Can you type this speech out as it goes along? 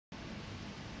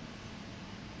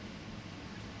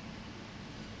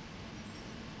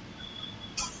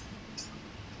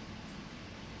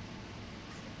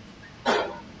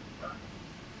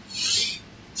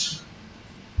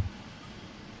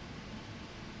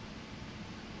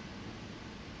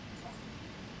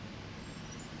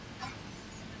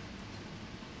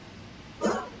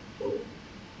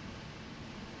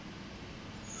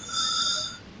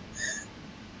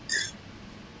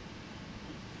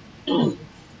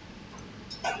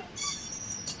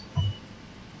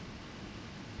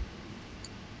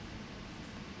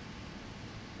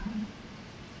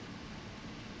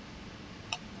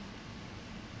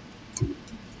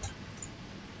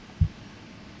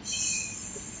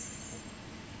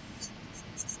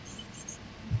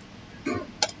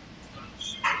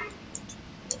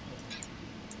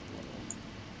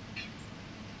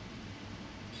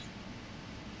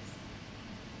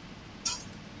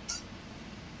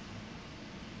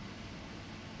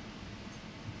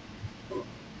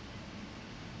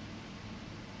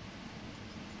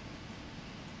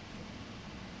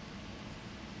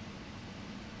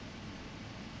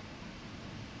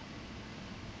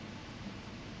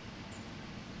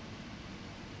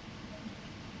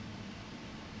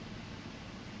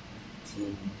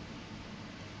Okay.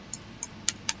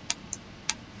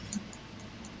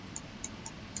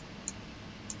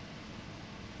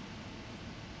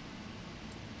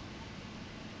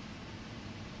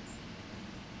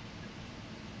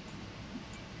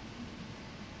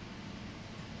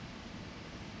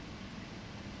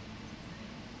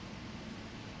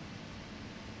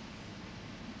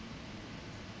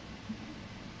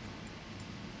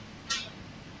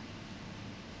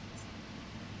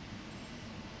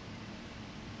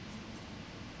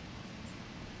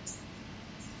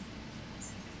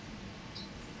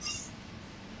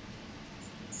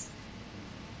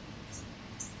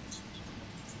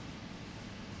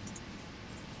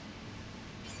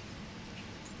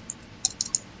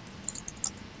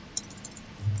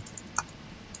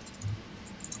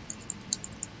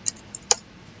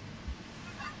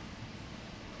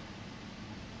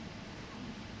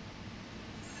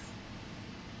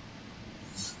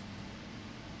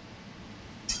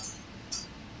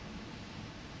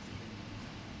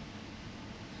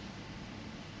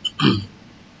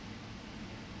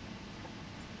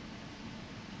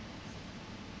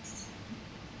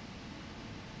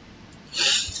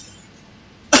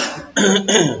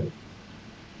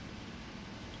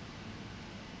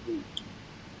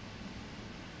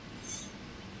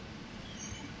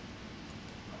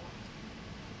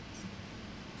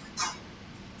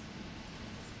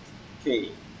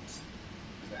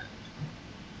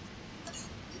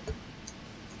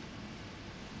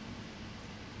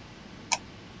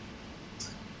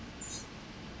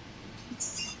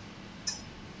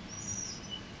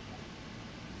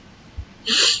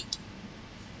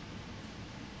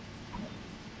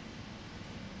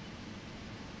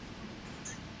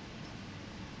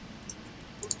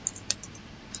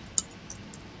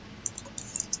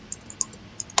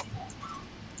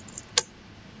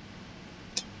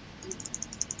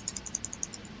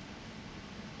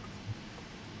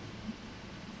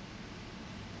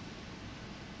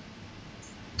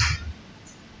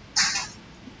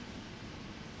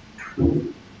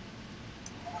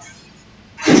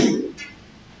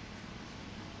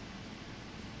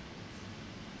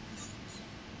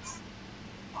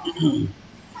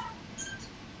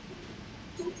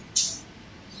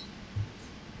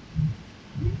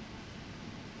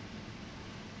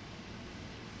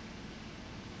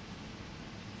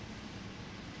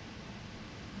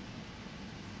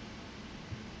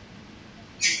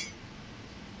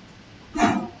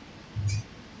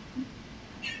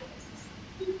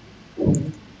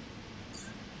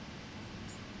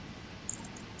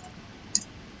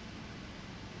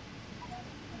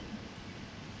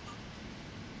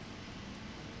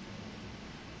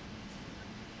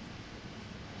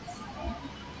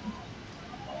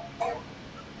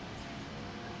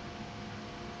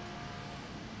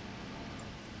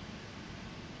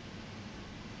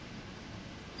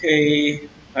 Okay,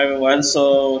 hi everyone.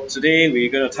 So today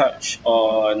we're going to touch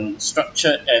on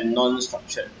structured and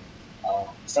non-structured,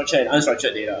 structured and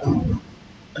unstructured data.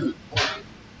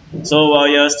 So while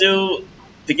you're still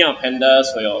picking up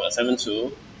pandas for your assignment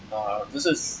 2, this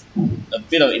is a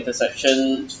bit of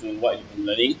intersection to what you've been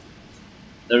learning.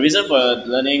 The reason for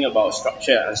learning about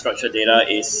structured and unstructured data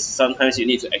is sometimes you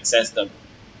need to access them.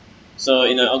 So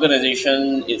in an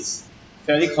organization, it's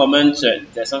fairly common that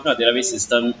there's some kind of database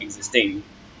system existing.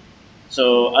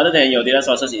 So other than your data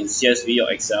sources in CSV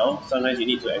or Excel, sometimes you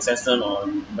need to access them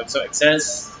on Microsoft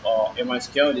Access or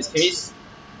MySQL in this case,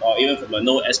 or even from a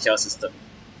NoSQL system.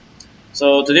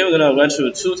 So today we're going to run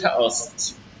through two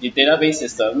types of the database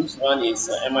systems. One is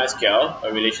MySQL,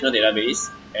 a relational database,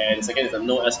 and second is a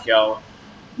NoSQL,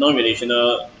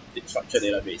 non-relational structured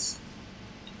database.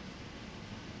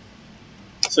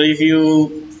 So if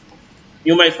you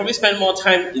might probably spend more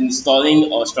time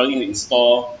installing or struggling to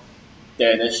install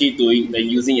than actually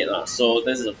using it. So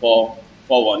this is a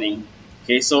forewarning.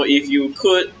 Okay, so if you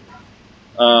could,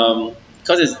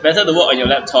 because it's better to work on your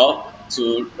laptop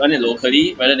to run it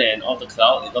locally rather than off the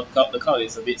cloud. The cloud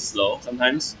is a bit slow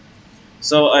sometimes.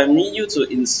 So I need you to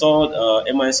install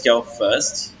MySQL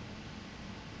first.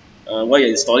 While you're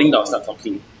installing, I'll start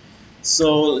talking.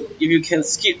 So if you can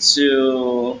skip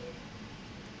to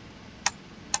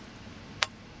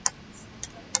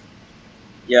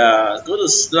go to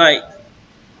slide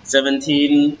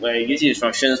 17 where it gives you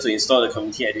instructions to install the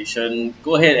community edition.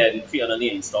 Go ahead and click on the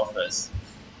link and install first,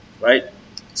 right?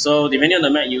 So depending on the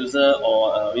Mac user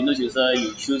or Windows user,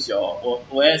 you choose your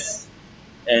OS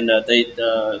and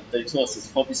the 32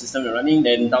 system you're running,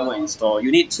 then download and install.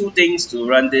 You need two things to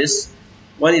run this.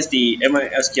 One is the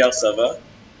MySQL server.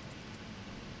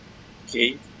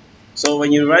 Okay, so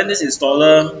when you run this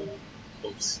installer,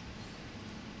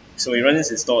 when you run this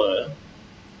installer,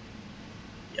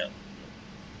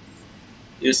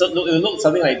 It will look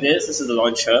something like this. This is the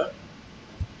launcher.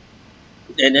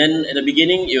 And then at the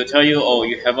beginning, it will tell you, oh,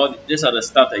 you have all these are the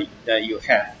stuff that you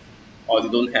have or you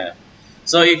don't have.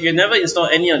 So if you never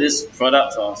installed any of these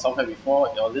products or software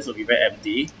before, your list will be very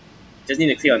empty. Just need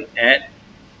to click on Add,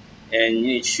 and you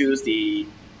need to choose the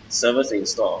servers to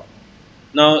install.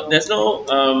 Now, there's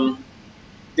no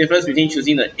difference between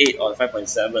choosing the 8 or the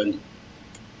 5.7.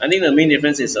 I think the main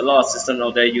difference is a lot of systems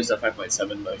out there use the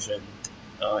 5.7 version.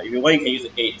 If you want, you can use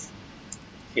the 8.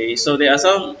 Okay, so there's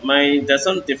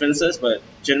some differences, but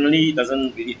generally it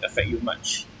doesn't really affect you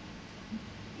much.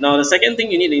 Now the second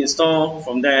thing you need to install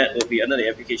from that will be under the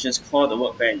applications called the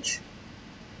Workbench.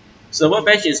 So the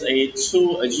Workbench is a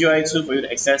tool, a GUI tool for you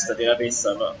to access the database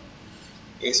server.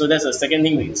 Okay, so that's the second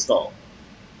thing we install.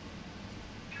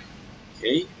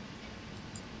 Okay.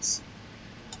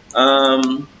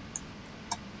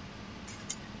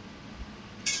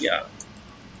 Yeah.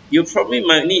 You probably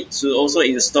might need to also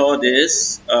install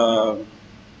this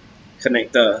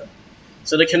connector.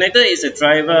 So the connector is a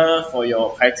driver for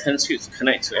your Python script to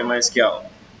connect to MySQL.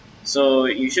 So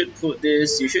you should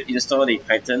install the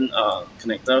Python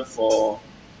connector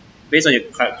based on your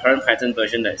current Python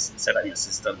version that's set up in your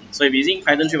system. So if you're using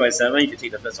Python 3.7, you should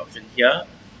take the first option here.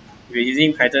 If you're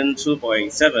using Python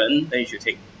 2.7, then you should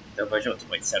take the version of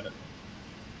 2.7.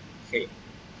 Okay.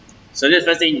 So this is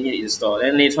the first thing you need to install.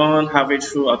 Then later on, halfway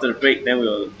through after the break, then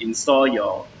we'll install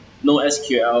your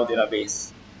NoSQL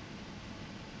database.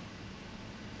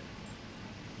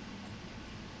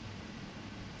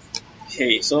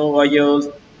 Okay, so while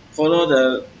you follow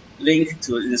the link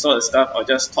to install the stuff, I'll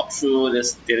just talk through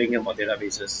this dealing about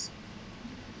databases.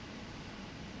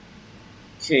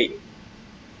 Okay.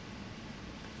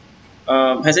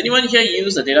 Has anyone here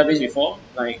used a database before,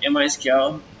 like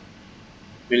MySQL,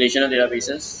 relational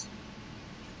databases?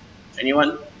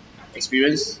 Anyone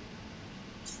experience?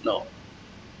 No.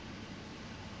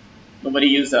 Nobody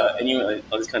used any of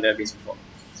this kind of database before.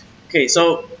 Okay,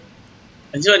 so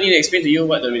I need to explain to you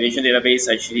what the relational database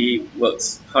actually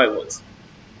works, how it works.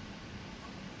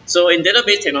 So in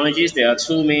database technologies, there are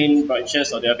two main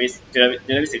branches of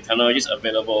database technologies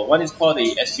available. One is called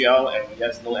the SQL and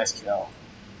there's NoSQL.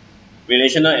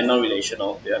 Relational and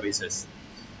non-relational databases.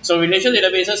 So relational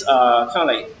databases are kind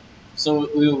of like,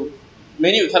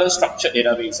 many will call them structured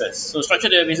databases. So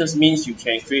structured databases means you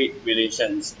can create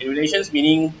relations. In relations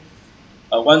meaning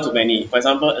one-to-many. For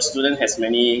example, a student has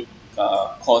many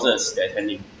courses they're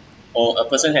attending, or a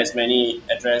person has many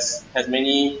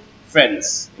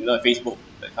friends, Facebook,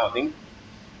 that kind of thing.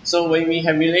 So when we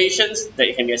have relations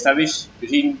that can be established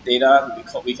between data,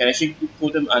 we can actually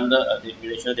put them under a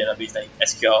relational database like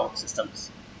SQL systems.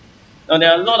 Now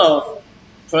there are a lot of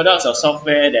products or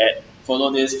software that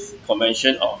follow this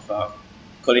convention of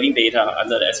collating data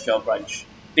under the SQL branch.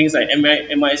 Things like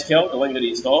MySQL, the one you're going to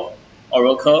install,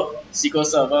 Oracle, SQL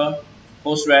Server,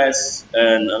 Postgres,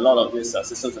 and a lot of these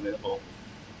systems available.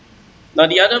 Now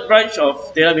the other branch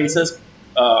of databases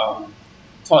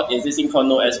taught is this thing called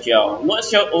NoSQL.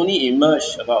 NoSQL only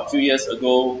emerged about a few years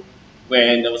ago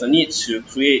when there was a need to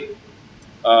create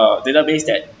a database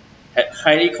that had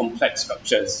highly complex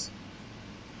structures.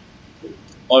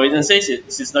 Or in a sense,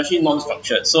 it's actually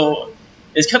non-structured. So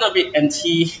it's kind of a bit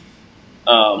anti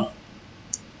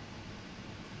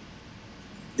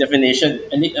definition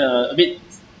and a bit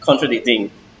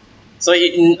contradicting. So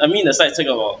the slide talk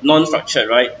about non-structured,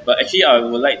 right? But actually I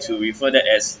would like to refer that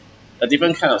as a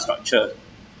different kind of structure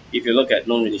if you look at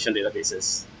non-relational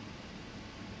databases.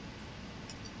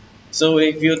 So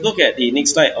if you look at the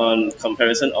next slide on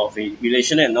comparison of a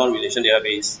relational and non-relational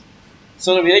database.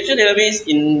 So the relational database,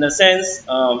 in the sense,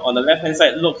 on the left-hand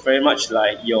side, look very much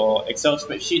like your Excel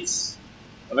spreadsheets,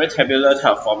 a very tabular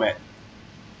type of format.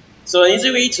 So an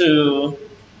easy way to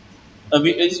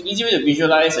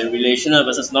visualize a relational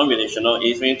versus non-relational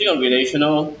is when you think of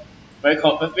relational, very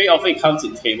often it comes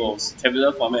in tables,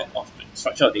 tabular format of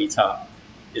structured data.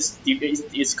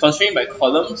 It's constrained by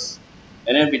columns,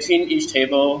 and then between each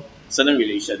table, certain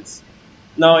relations.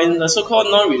 Now in the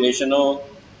so-called non-relational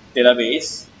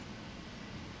database,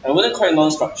 I wouldn't call it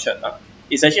non-structured.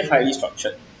 It's actually highly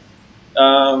structured.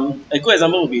 A good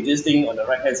example would be this thing on the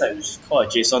right-hand side, which is called a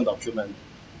JSON document.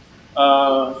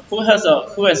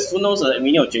 Who knows the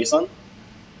meaning of JSON?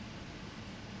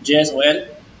 JSON.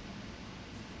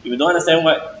 If you don't understand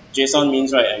what JSON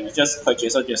means, right, and you just call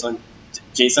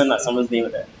JSON like someone's name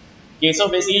like that. Okay, so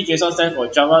basically JSON stands for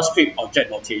JavaScript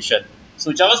Object Notation.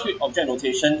 So JavaScript Object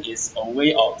Notation is a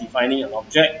way of defining an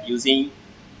object using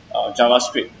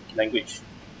JavaScript language,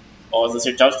 or the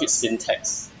JavaScript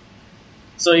syntax.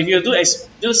 So if you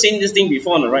do seen this thing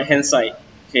before on the right hand side,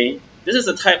 okay, this is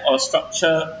the type of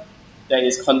structure that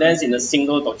is condensed in a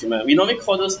single document. We normally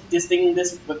call this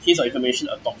piece of information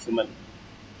a document,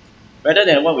 rather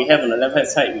than what we have on the left hand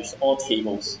side, which is all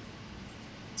tables.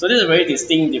 So this is a very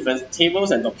distinct difference.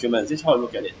 Tables and documents. This is how I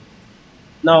look at it.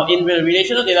 Now, in a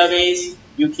relational database,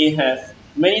 you can have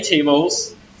many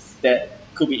tables that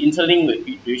could be interlinked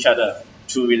with each other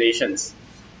through relations.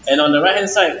 And on the right hand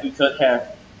side, we could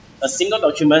have a single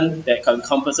document that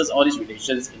encompasses all these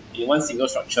relations in one single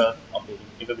structure of the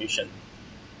information.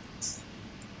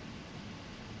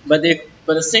 But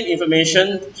the same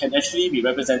information can actually be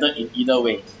represented in either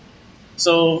way.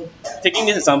 So taking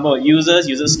this example, users,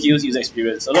 user skills, user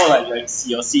experience, a lot like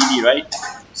your CV, right?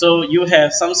 So you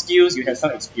have some skills, you have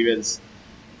some experience.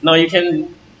 Now you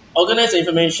can organize the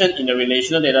information in a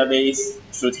relational database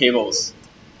through tables,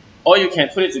 or you can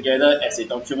put it together as a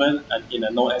document in a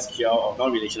NoSQL or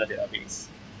non-relational database.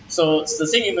 So the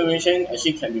same information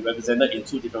actually can be represented in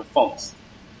two different forms.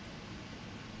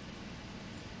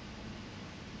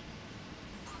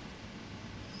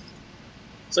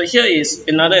 So here is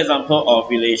another example of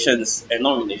relations and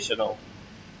non-relational.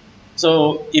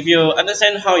 So if you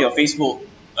understand how your Facebook,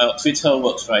 Twitter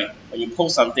works, right? When you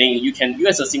post something, you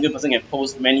as a single person can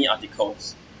post many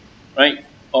articles, right?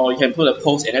 Or you can put a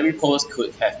post, and every post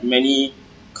could have many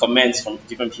comments from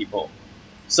different people.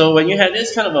 So when you have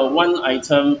this kind of a one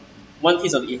item, one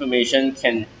piece of information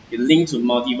can be linked to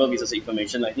multiple pieces of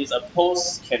information like this. A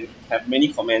post can have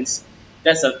many comments.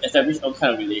 That's an established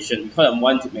kind of relation. We call them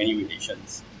one-to-many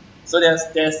relations. So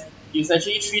there's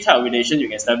essentially three types of relation you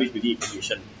can establish with the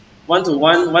information.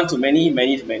 One-to-one, one-to-many,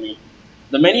 many-to-many.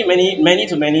 The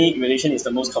many-to-many relation is the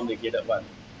most complicated one.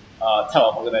 Type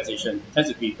of organization. It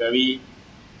tends to be very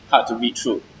hard to read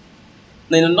through.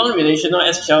 In a non-relational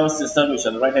SQL system, which is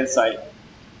on the right-hand side,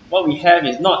 what we have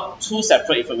is not two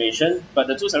separate information, but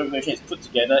the two separate information is put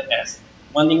together as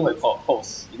one thing we call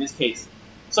post, in this case.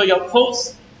 So your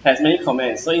post has many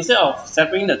comments. So instead of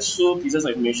separating the two pieces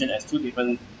of information as two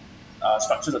different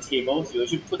structures of tables, you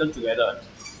actually put them together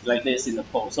like this in the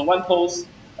post. So one post,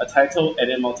 a title, and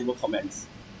then multiple comments.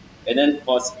 And then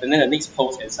the next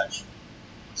post and such.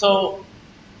 So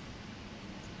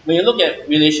when you look at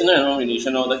relational and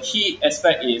non-relational, the key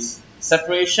aspect is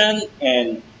separation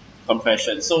and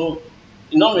compression. So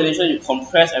in non-relational, you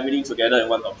compress everything together in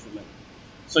one document.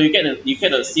 So you get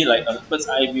to see like a bird's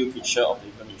eye view picture of the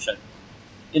information.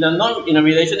 In a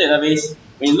relational database,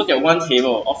 when you look at one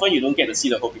table, often you don't get to see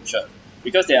the whole picture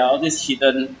because there are all these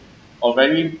hidden or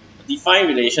very defined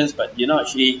relations, but you don't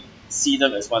actually see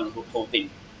them as one whole thing.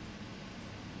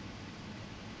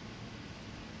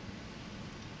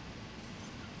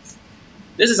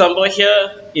 This example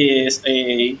here is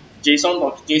a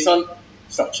JSON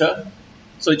structure.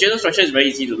 So JSON structure is very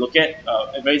easy to look at,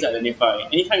 very easy to identify.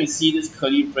 Anytime you see this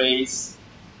curly braces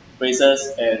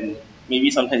and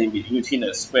maybe sometimes in between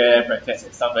the square brackets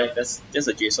and stuff like that, that's just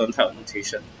a JSON type of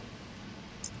notation.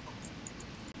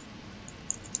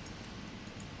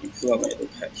 You pull out my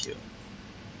notepad here.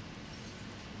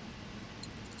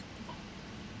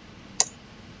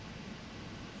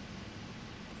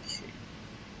 Okay.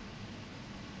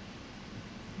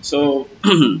 So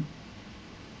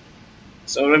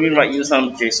so let me write you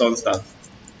some JSON stuff.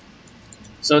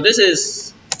 So this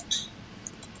is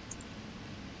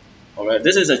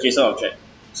this is a JSON object.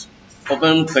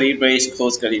 Open curly brace,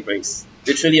 close curly brace.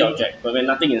 Literally object, but with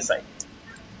nothing inside.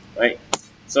 Right?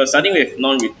 So starting with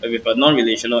a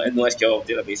non-relational and NoSQL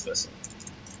database first.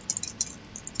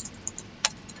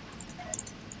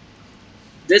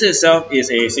 This itself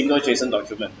is a single JSON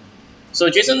document. So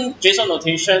JSON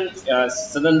notation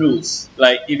has certain rules.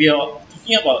 Like if you're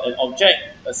talking about an object,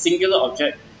 a singular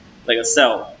object, like a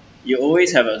cell, you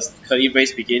always have a curly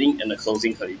brace beginning and a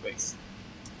closing curly brace.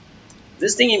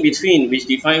 This thing in between, which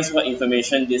defines what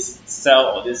information this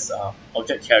cell or this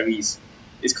object carries,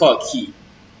 is called a key.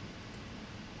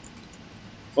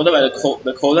 Followed by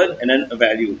the colon and then a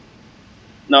value.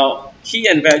 Now, key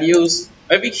and values,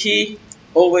 every key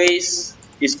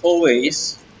is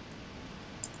always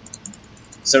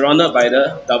surrounded by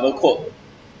the double quote.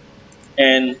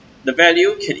 And the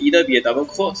value can either be a double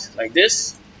quote like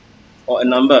this or a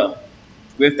number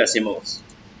with decimals.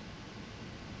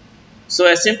 So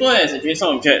as simple as a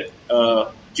JSON object,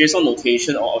 JSON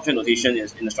notation or object notation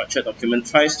is in a structured document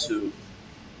tries to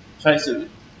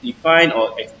define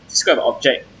or describe an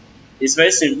object. It's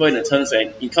very simple in the terms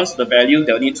when it comes to the value,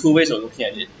 there are only two ways of looking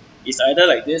at it. It's either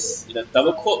like this, in a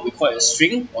double quote, we call it a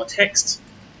string or text,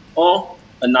 or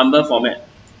a number format.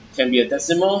 It can be a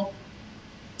decimal,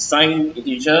 sign,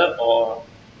 integer, or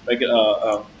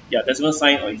regular, decimal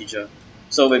sign or integer.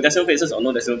 So with decimal places or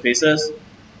no decimal places,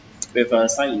 with a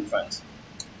sign in front.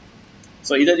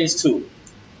 So either these two.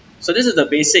 So this is the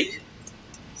basic,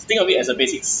 think of it as a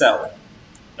basic cell,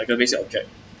 like a basic object.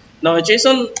 Now a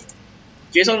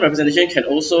JSON representation can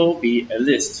also be a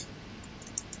list.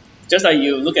 Just like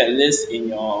you look at lists in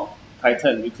your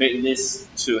Python, you create lists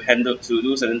to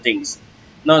do certain things.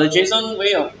 Now the JSON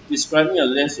way of describing a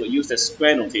list will use the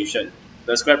square notation,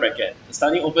 the square bracket, the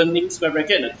starting opening square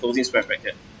bracket and the closing square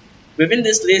bracket. Within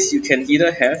this list, you can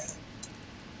either have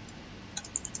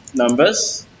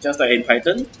numbers, just like in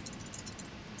Python,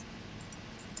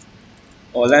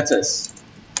 or letters,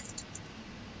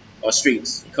 or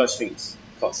strings, because strings,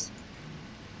 of course.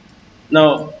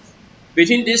 Now,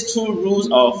 between these two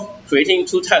rules of creating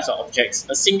two types of objects,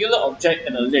 a singular object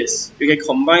and a list, you can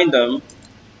combine them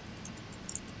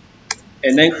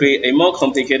and then create a more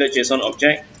complicated JSON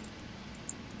object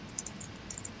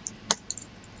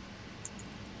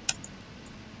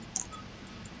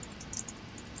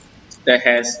that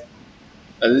has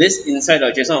a list inside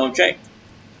the JSON object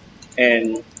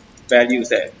and values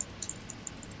there.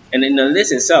 And in the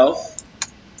list itself,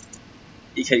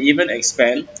 it can even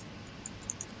expand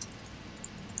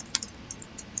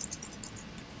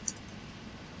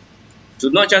to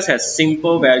not just have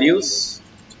simple values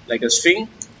like a string,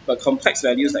 but complex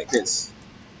values like this.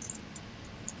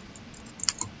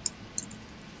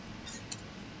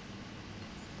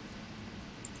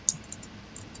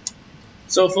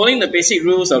 So following the basic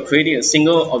rules of creating a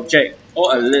single object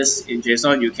or a list in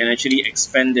JSON, you can actually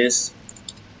expand this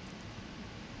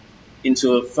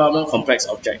into a far more complex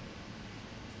object.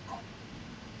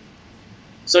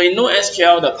 So in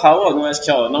NoSQL, the power of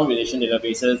NoSQL or non-relation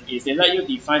databases is they let you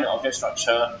define the object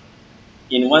structure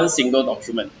in one single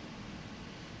document.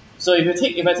 So if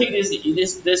I take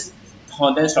this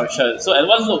content structure, so at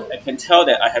one look I can tell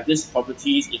that I have these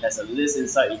properties, it has a list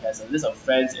inside, it has a list of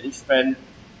friends, and each friend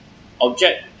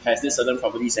object has these certain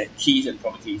properties and keys and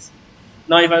properties.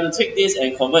 Now if I were to take this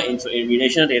and convert into a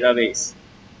relational database,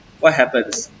 what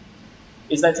happens?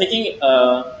 It's like taking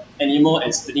an animal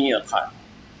and splitting it apart.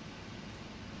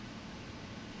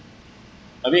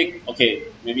 Maybe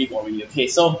already. Okay,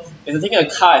 so if you're taking a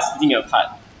car and splitting it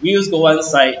apart, wheels go one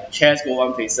side, chairs go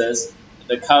one places,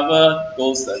 the cover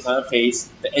goes to another place,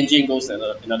 the engine goes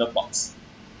to another box.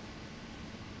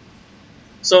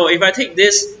 So if I take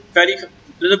this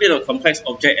little bit of complex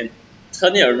object and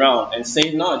turn it around and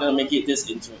say, now I'm going to make this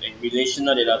into a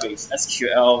relational database,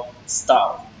 SQL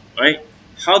style, right?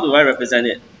 How do I represent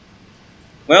it?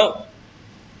 Well,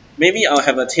 maybe I'll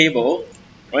have a table,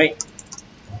 right,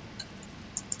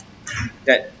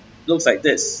 that looks like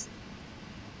this.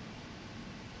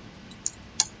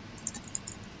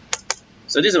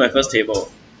 So this is my first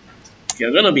table. Okay,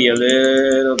 I'm going to be a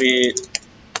little bit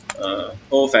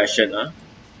old-fashioned,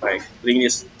 by putting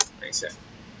this like that.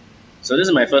 So this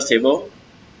is my first table.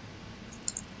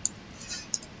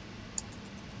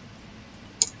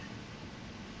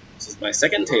 This is my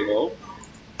second table.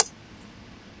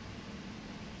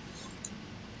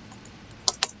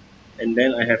 And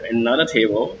then I have another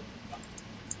table.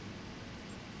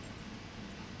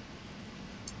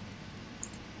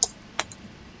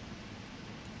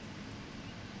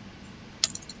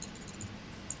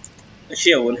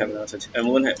 Actually,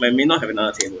 I may not have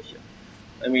another table here.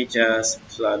 Let me just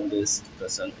plug this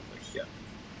person over here.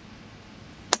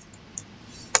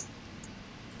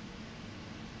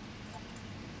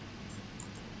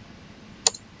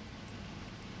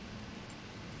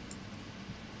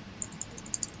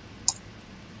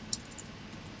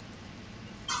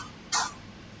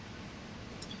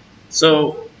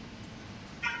 So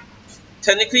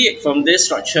technically, from this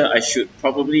structure, I should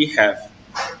probably have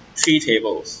 3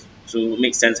 tables to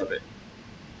make sense of it.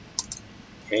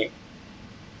 Okay.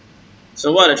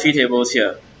 So what are the 3 tables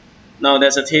here? Now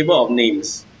there's a table of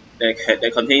names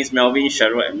that contains Melvin,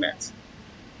 Cheryl, and Matt.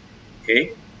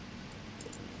 Okay.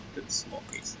 That's small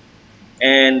case.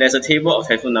 And there's a table of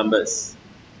telephone numbers.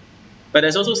 But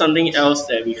there's also something else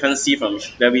that we can't see from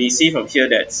here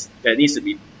that needs to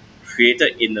be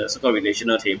created in the so-called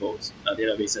relational tables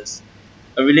databases.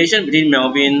 A relation between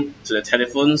Melvin to the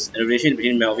telephones and a relation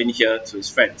between Melvin here to his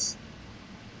friends.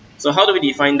 So how do we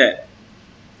define that?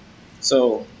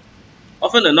 So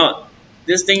often or not,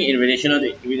 this thing in relational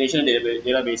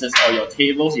databases or your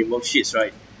tables, your worksheets,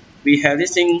 right? We have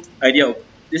this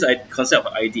concept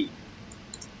of ID.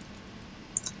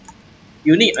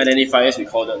 Unique identifiers, we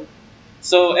call them.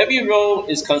 So every row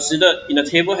is considered in a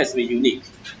table has to be unique.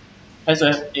 Has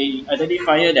to have a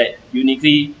identifier that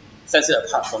uniquely sets it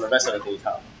apart from the rest of the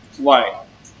data. Why?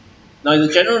 Now,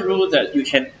 it's a general rule that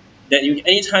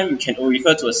anytime you can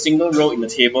refer to a single row in the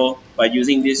table by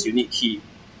using this unique key.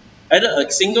 Either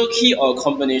a single key or a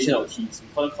combination of keys. We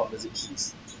call it composite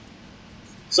keys.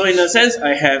 So in a sense,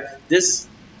 I have this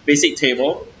basic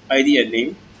table, ID and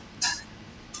name,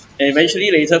 and eventually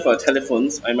later for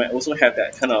telephones, I might also have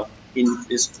that kind of in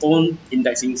its own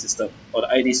indexing system or the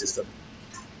ID system.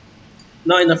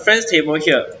 Now in the friends table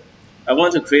here, I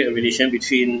want to create a relation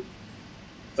between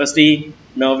firstly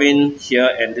Melvin here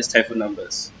and this telephone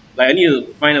numbers. Like I need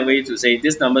to find a way to say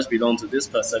these numbers belong to this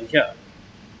person here,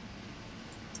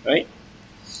 right?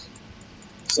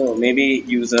 So maybe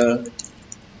user.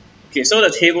 Okay, so the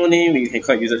table name we can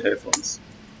call user telephones.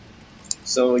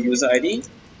 So user ID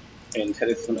and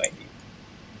telephone ID.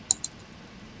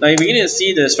 Now you begin to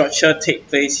see the structure take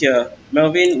place here.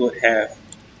 Melvin would have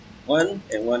 1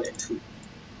 and 1 and 2.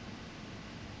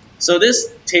 So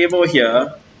this table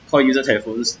here, called user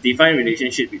telephones, define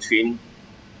relationship between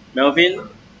Melvin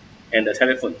and the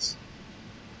telephones.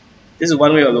 This is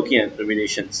one way of looking at the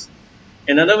relations.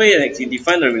 Another way to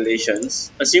define the relations,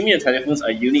 assuming the telephones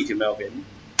are unique to Melvin,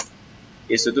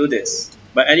 is to do this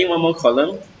by adding one more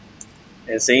column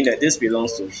and saying that this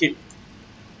belongs to him.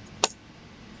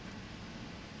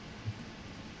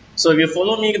 So if you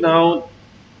follow me now,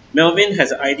 Melvin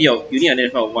has an ID of unique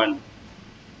identifier of 1.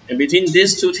 And between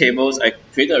these two tables, I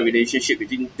created a relationship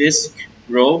between this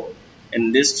row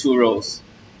and these two rows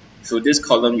through this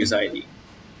column user ID.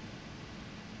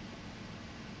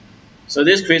 So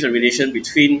this creates a relation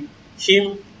between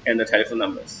him and the telephone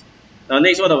numbers. Now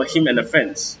next, what about him and the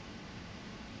friends?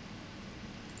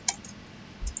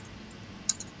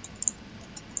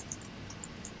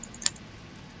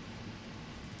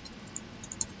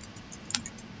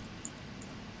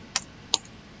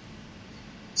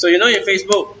 So you know in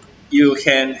Facebook, you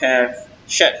can have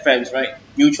shared friends, right?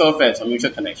 Mutual friends or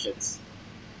mutual connections.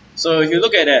 So if you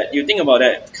look at that, you think about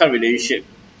that kind of relationship.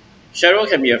 Cheryl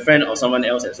can be a friend of someone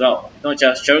else as well. Not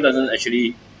just Cheryl doesn't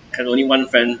actually have only one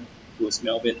friend who's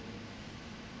Melvin.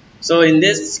 So in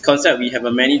this concept, we have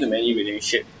a many-to-many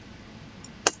relationship,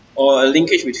 or a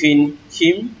linkage between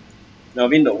him,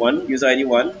 Melvin the 1, user ID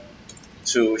 1,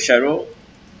 to Cheryl,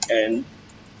 and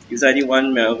user ID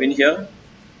 1, Melvin here,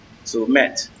 to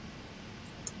Matt.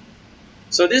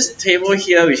 So this table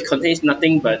here, which contains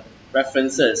nothing but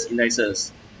references,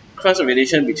 indexes, creates a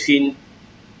relation between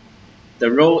the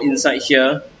row inside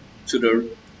here to the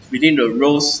within the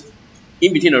rows,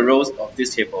 in between the rows of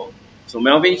this table. So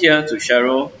Melvin here to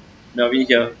Cheryl, Melvin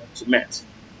here to Matt.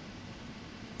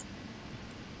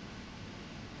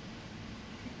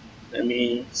 Let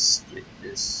me split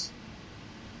this.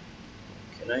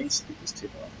 Can I split this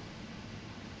table up?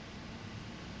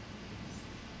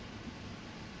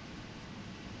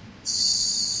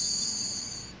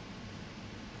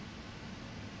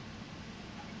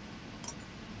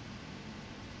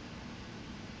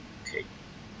 Okay.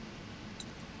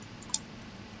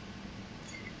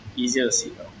 Easier to see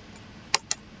now.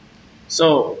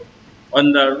 So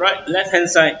on the left hand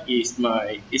side is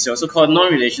it's also called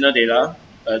non-relational data,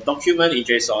 a document in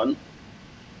JSON.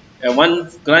 At one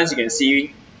glance you can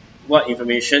see what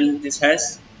information this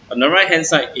has. On the right hand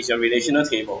side is your relational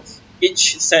tables.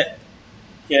 Each set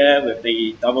here with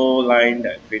the double line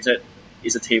that I created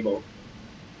is a table.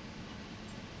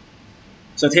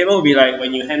 So table will be like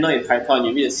when you handle in Python,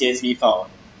 you read a CSV file,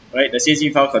 right? The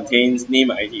CSV file contains name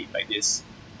ID like this,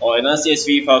 or another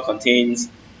CSV file contains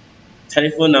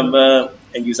telephone number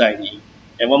and user ID,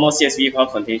 and one more CSV file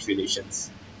contains relations.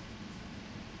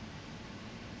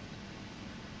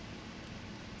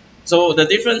 So the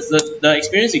difference, the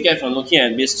experience you get from looking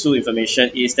at these two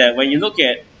information is that when you look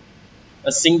at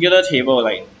a singular table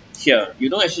like here, you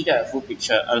don't actually get a full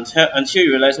picture until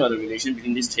you realize what the relation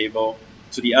between this table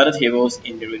to the other tables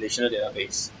in the relational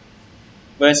database.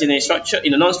 Whereas in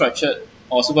a non-structured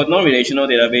or so-called non-relational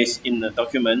database in the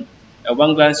document, at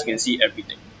one glance you can see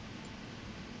everything.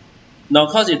 Now,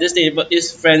 because if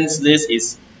this friends list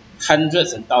is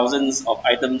hundreds and thousands of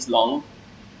items long,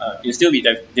 it'll still be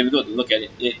difficult to look at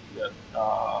it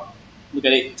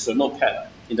through a notepad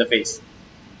interface.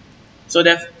 So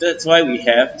that's why we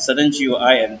have certain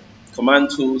GUI and command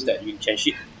tools that you can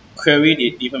query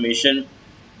the information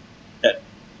that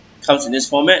comes in this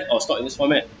format or stored in this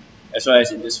format, as well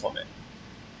as in this format.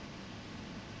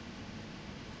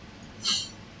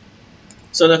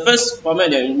 So the first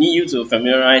format that we need you to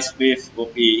familiarize with will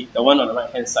be the one on the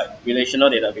right hand side, relational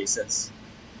databases.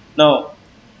 Now,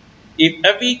 if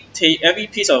every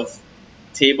piece of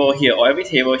table here or every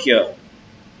table here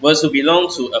was to belong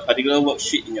to a particular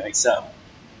worksheet in your Excel,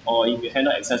 or if you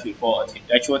handle Excel before an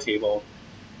actual table,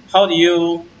 how do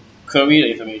you query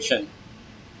the information?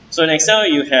 So in Excel,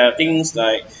 you have things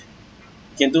like,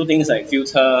 you can do things like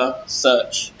filter,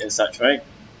 search, and such, right?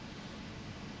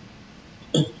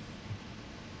 Yeah.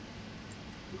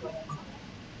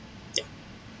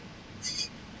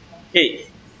 Okay,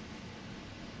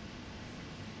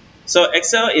 so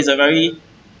Excel is a very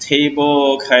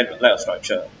table kind of like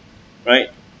structure, right?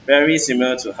 Very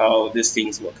similar to how these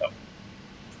things work out.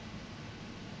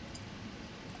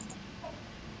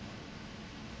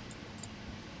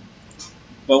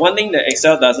 But one thing that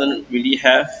Excel doesn't really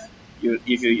have,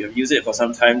 if you use it for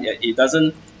some time, it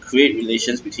doesn't create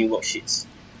relations between worksheets.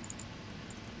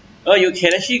 Well, you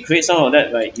can actually create some of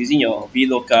that by using your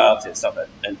VLOOKUPs and stuff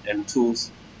and tools,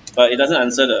 but it doesn't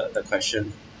answer the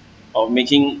question of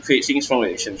creating strong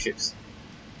relationships.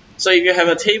 So if you have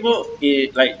a table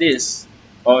like this,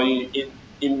 or you've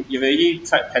already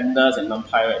tried pandas and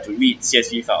numpy, right, to read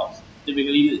CSV files.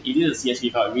 Typically, it is a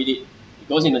CSV file. Read it. It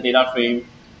goes in the data frame.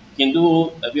 You can do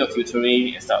a bit of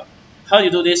filtering and stuff. How do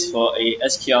you do this for a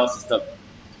SQL system?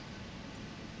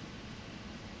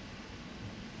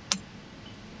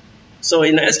 So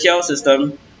in the SQL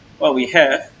system, what we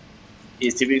have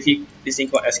is typically this thing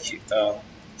called SQL,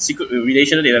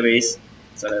 relational database.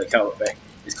 So the account back.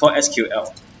 It's called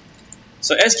SQL.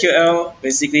 So SQL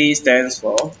basically stands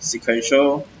for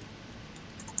sequential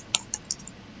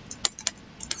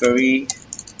query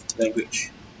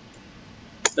language.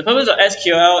 The purpose of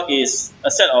SQL is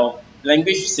a set of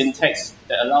language syntax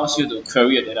that allows you to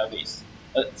query a database,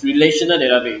 a relational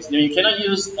database. Now, you cannot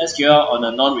use SQL on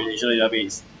a non-relational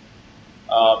database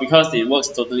because it works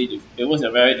in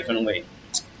a very different way.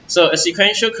 So a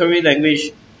sequential query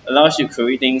language allows you to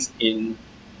query things in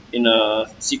a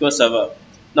SQL Server.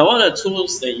 Now, one of the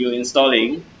tools that you're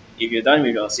installing, if you're done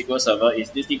with your SQL Server,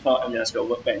 is this thing called MySQL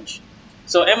Workbench.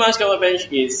 So MySQL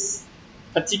Workbench is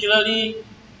particularly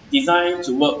designed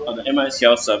to work on the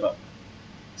MySQL Server.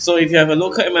 So if you have a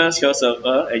local MySQL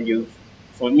Server,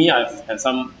 for me, I've had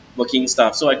some working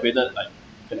stuff, so I created like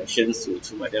connections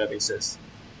to my databases.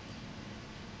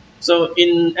 So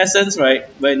in essence, right,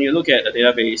 when you look at a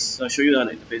database, I'll show you how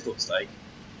the interface looks like.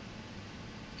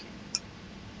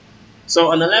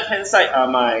 So on the left-hand side are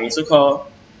my so-called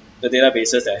the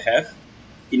databases that I have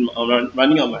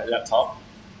running on my laptop.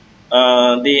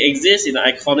 They exist in an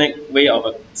iconic way of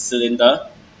a cylinder.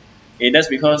 Okay, that's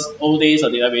because old days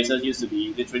of databases used to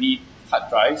be literally hard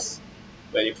drives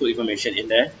where you put information in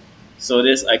there. So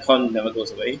this icon never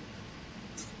goes away.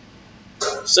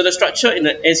 So the structure in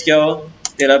the SQL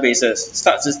databases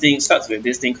starts with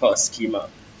this thing called a schema.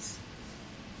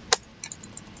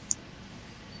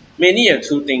 Mainly there are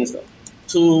two things though.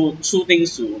 Two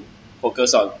things to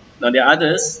focus on. Now there are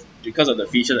others because of the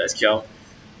feature of SQL.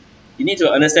 You need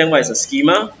to understand what is a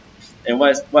schema and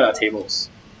what are tables.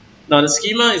 Now the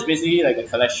schema is basically like a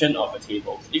collection of a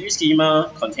tables. Every schema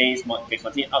can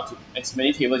contain up to as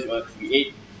many tables you want to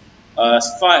create, as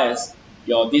far as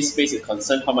your disk space is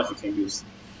concerned, how much you can use.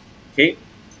 Okay,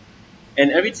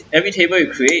 and every table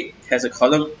you create has a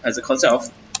concept of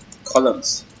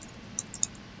columns,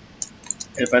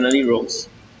 and finally rows.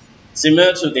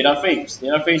 Similar to data frames.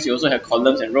 Data frames, you also have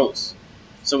columns and rows.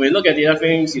 So when you look at data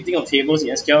frames, you think of tables in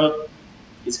SQL,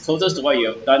 it's closest to what you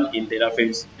have done in data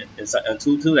frames and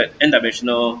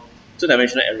two-dimensional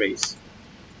arrays.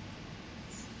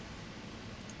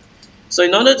 So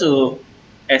in order to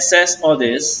access all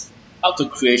this, up to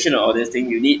creation of all this thing,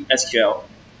 you need SQL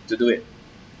to do it.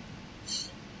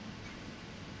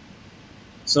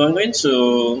 So I'm going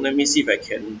to, let me see if I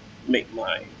can make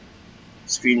my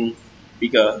screen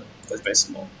bigger, because it's very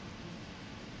small.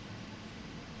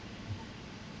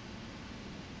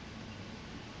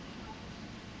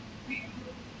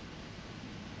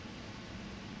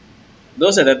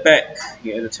 Those at the back,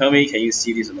 you have to tell me, can you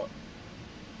see this or not?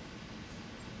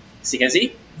 See, can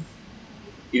see?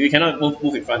 If you cannot,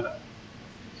 move in front.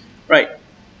 Right.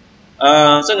 So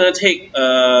I'm going to take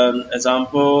an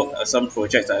example of some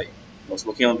projects I was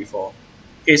working on before.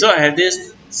 Okay, so I have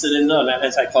this cylinder on the left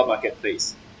hand side called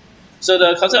marketplace. So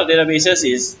the concept of databases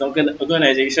is the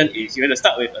organization is you have to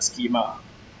start with a schema,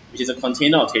 which is a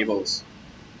container of tables.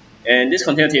 And this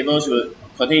container of tables will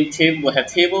have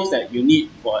tables that you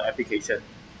need for an application.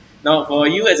 Now, for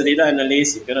you as a data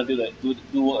analyst, if you're going to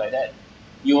do work like that,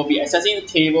 you will be accessing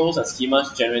tables and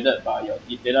schemas generated by your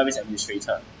database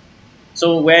administrator.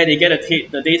 So where they get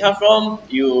the data from,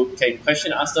 you can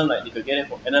ask them, like they could get it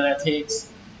from analytics,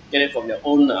 get it from their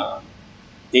own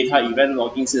data event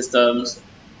logging systems.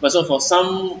 But so for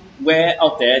somewhere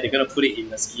out there, they're going to put it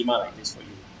in a schema like this for you.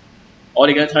 Or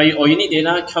they're going to tell you, oh, you need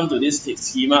data, come to this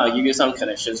schema, I'll give you some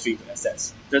connection string to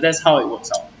access. So that's how it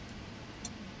works out.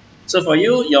 So for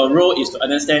you, your role is to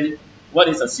understand what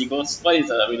is a SQL, what is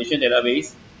a relational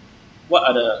database, what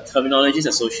are the terminologies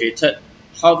associated,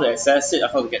 how to access it,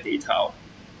 and how to get data out.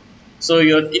 So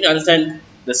you need to understand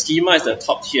the schema is the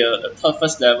top tier, the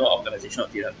first level of organization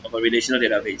of a relational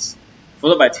database.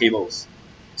 followed by tables.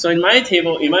 So in my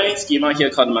schema here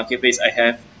called the marketplace, I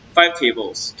have 5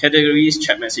 tables: categories,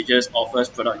 chat messages, offers,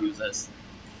 product, users.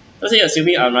 Let's say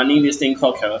assuming I'm running this thing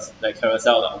called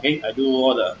carousel, okay? I do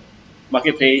all the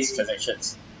marketplace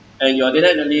transactions. And your data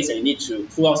analyst, and you need to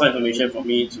pull out some information from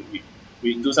me to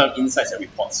do some insights and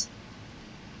reports.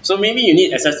 So maybe you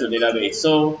need access to the database.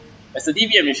 So as a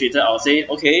DB administrator, I'll say,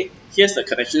 okay, here's the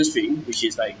connection string, which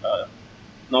is like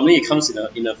normally it comes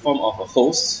in the form of a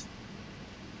host.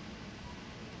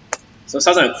 So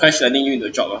sometimes I'm crash landing you into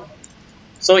a job.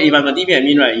 So if I'm a DB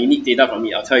admin, right, you need data from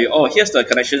me. I'll tell you, oh, here's the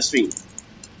connection string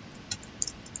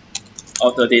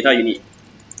of the data you need.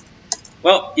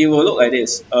 Well, it will look like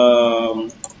this.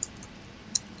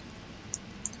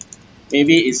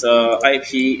 Maybe it's a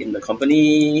IP in the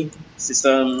company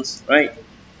systems, right?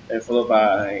 And followed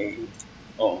by,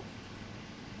 oh,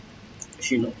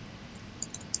 actually no,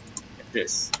 like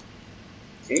this.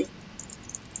 Okay.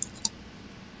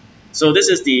 So this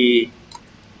is the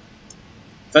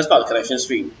first part of the connection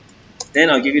string. Then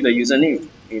I'll give you the username.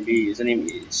 Maybe username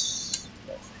is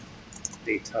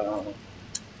data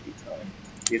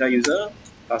user.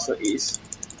 Password is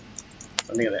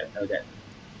something like that.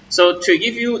 So to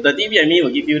give you, the DB admin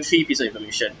will give you 3 pieces of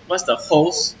information. What's the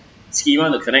host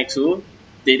schema to connect to,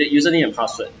 data, username, and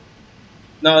password.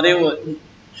 Now they will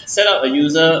set up a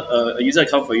user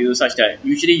account for you such that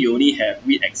usually you only have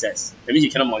read access. That means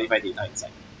you cannot modify data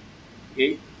inside.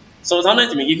 Okay. So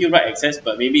sometimes it may give you write access,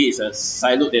 but maybe it's a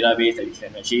siloed database that you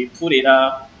can actually pull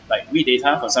data, like read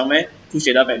data from somewhere, push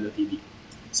data back into DB.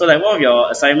 So like one of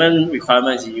your assignment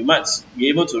requirements, you must be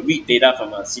able to read data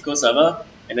from a SQL server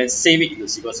and then save it into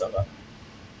SQL server.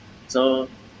 So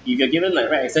if you're given like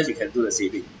write access, you can do the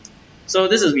saving. So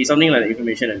this will be something like the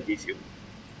information I'll give you.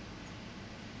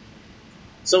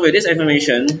 So with this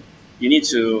information, you need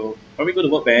to probably go to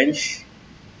Workbench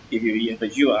if you have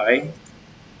a UI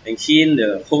and key in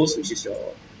the host, which is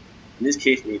your, in this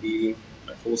case maybe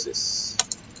my host is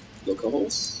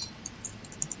localhost,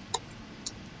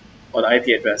 or the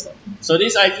IP address. So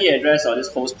this IP address or this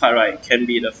host part, right, can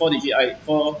be the 4-digit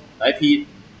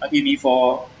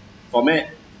IPv4 format,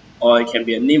 or it can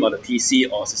be a name of the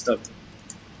PC or system.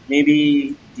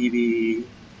 Maybe DB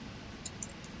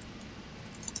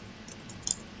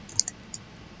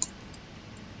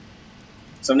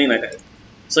something like that.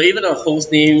 So even a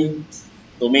host name,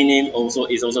 domain name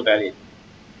is also valid.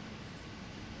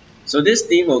 So this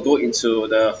name will go into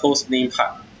the host name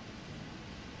part.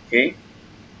 Okay.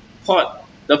 Port.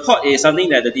 The port is something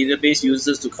that the database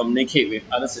uses to communicate with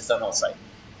other systems outside.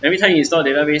 Every time you install a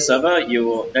database server, you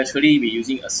will naturally be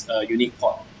using a unique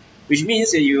port, which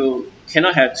means that you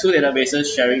cannot have 2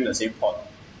 databases sharing the same port.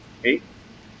 Okay.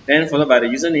 Then followed by the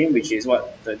username, which is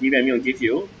what the DB admin will give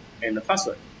you, and the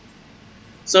password.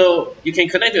 So you can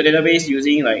connect to a database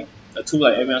using like a tool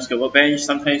like MySQL Workbench.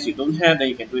 Sometimes you don't have, then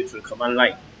you can do it through the command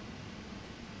line.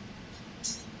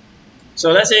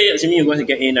 So let's say, assuming you're going to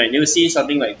get in, right, you'll see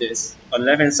something like this. On the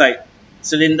left hand side,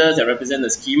 cylinders that represent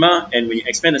the schema, and when you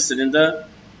expand the cylinder,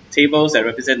 tables that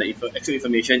represent the actual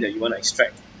information that you want to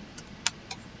extract.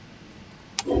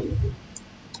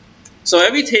 So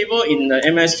every table in the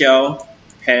MySQL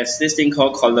has this thing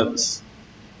called columns.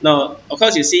 Now, of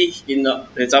course, you see in the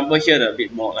example here a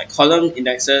bit more, like column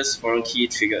indexes, foreign key,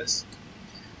 triggers.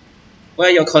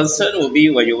 Where your concern will be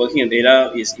when you're working in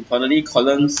data is importantly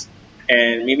columns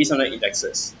and maybe sometimes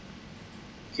indexes.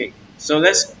 Okay, so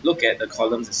let's look at the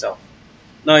columns itself.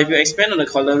 Now, if you expand on the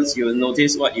columns, you will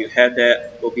notice what you have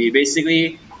there will be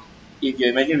basically, if you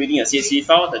imagine reading a CSV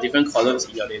file, the different columns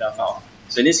in your data file.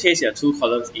 So in this case, there are 2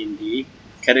 columns in the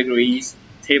categories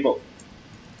table.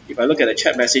 If I look at the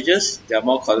chat messages, there are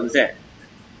more columns there.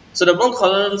 So the more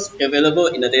columns available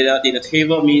in the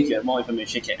table means you have more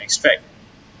information you can extract.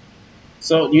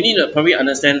 So you need to probably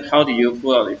understand how do you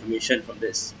pull out the information from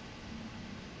this.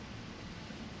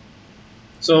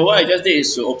 So what I just did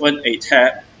is to open a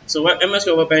tab. So what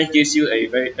MySQL Workbench gives you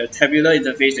a tabular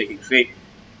interface that you can create.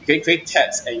 You can create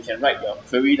tabs and you can write your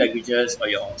query languages or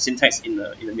your syntax in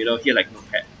the middle here like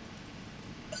Notepad.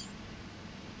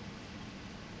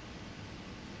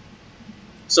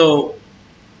 So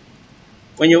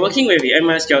when you're working with the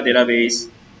MySQL database,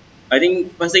 I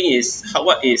think first thing is how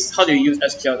do you use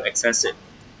SQL to access it?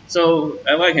 So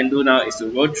what I can do now is to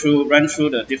run through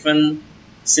the different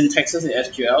syntaxes in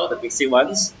SQL, the basic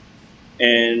ones,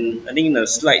 and I think in the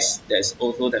slides there's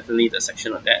also definitely the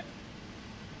section on that.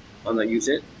 I'm gonna use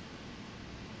it.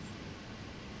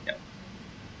 Yeah.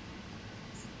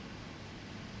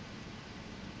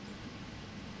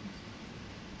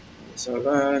 So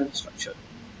run structured.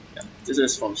 Yeah, this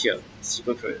is from here,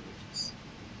 SQL query languages.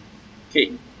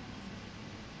 Okay.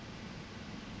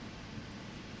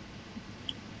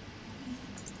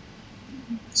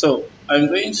 So I'm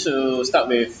going to start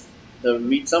with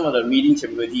some of the reading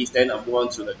capabilities, then I'll move on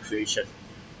to the creation.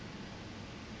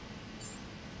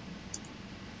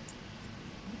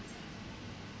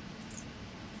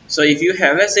 So if you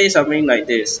have, let's say something like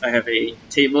this, I have a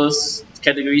tables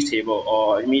categories table,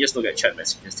 or let me just look at chat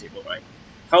messages table, right?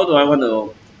 How do I want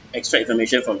to extract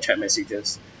information from chat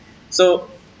messages?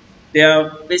 So there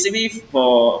are basically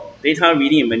for data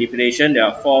reading and manipulation, there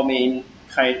are four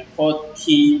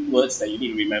key words that you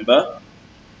need to remember.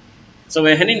 So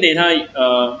when handling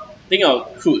data, think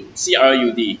of CRUD,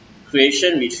 C-R-U-D,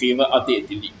 creation, retrieval, update,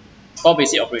 delete. Four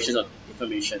basic operations of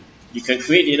information. You can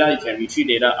create data, you can retrieve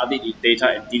data, update data,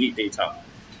 and delete data.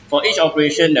 For each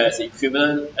operation, there is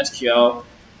equivalent SQL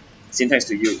syntax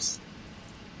to use.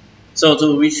 So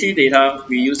to retrieve data,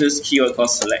 we use this keyword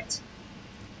called select.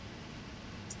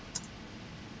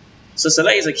 So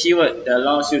select is a keyword that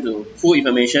allows you to pull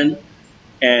information,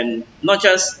 and not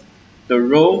just the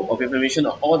row of information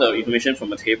or all the information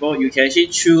from a table. You can actually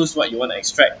choose what you want to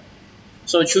extract.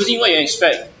 So choosing what you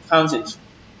extract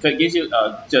gives you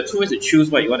there are two ways to choose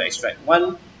what you want to extract.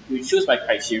 One, you choose by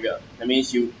criteria. That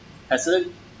means you have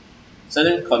certain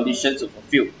conditions to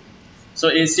fulfill. So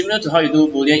it's similar to how you do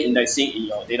Boolean indexing in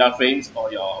your data frames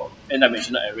or your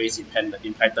n-dimensional arrays in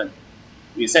Python.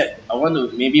 You said, I want to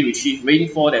maybe retrieve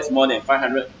rainfall that's more than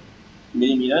 500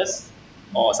 millimeters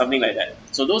or something like that.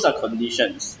 So those are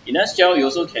conditions. In SQL,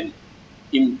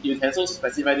 you can also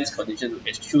specify this condition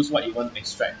to choose what you want to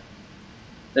extract.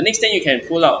 The next thing you can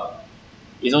pull out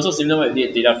is also similar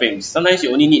with data frames. Sometimes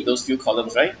you only need those few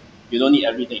columns, right? You don't need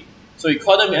everything. So you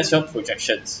call them SQL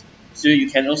projections. So you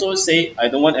can also say, I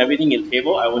don't want everything in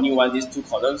table, I only want these two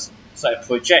columns. So I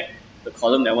project the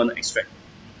column that I want to extract.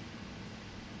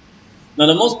 Now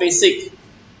the most basic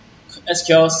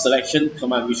SQL selection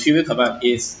command, retrieval command,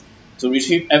 is to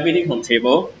retrieve everything from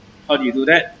table. How do you do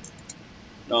that?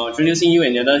 Now introducing you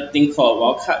another thing called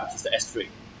wildcard, which is the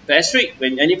asterisk. The asterisk,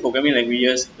 when any programming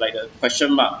languages like the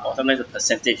question mark or sometimes a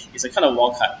percentage, is a kind of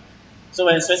wildcard. So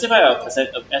when I specify a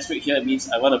asterisk here, it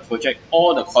means I want to project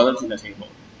all the columns in the table.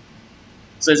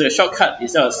 So it's a shortcut.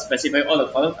 Instead of specifying all the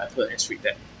columns, I put an asterisk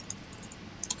there.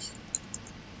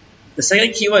 The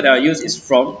second keyword that I use is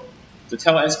from, to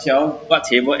tell SQL what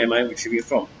table am I retrieving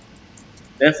from.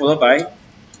 Then followed by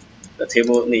the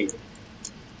table name.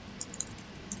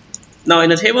 Now in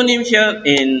the table name here,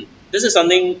 this is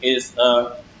something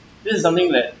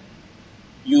that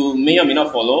you may or may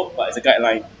not follow, but it's a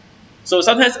guideline. So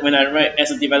sometimes when I write,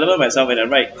 as a developer myself, when I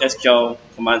write SQL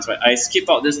commands, right, I skip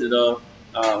out this little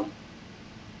quote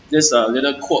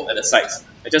at the side.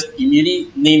 I just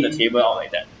immediately name the table out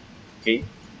like that. Okay.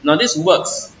 Now this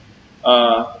works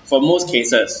for most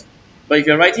cases, but if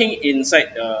you're writing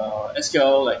inside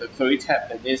SQL like a query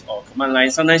tab like this or command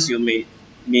line, sometimes you may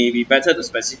be better to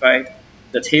specify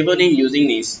the table name using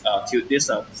this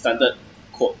standard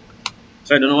quote.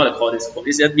 So I don't know what to call this quote.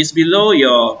 It's below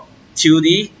your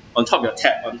tilde on top of your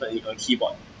tab on your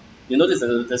keyboard. You notice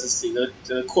there's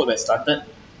the quote that's started.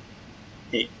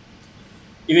 Okay.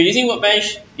 If you're using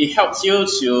Workbench, it helps you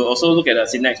to also look at the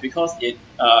syntax because it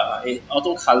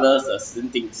auto colors the certain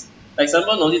things. Like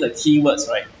example, notice the keywords,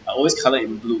 right, are always colored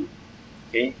in blue.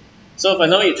 Okay, so if I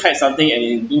know you type something and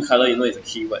in blue color, you know it's a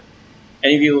keyword.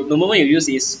 And if the moment you use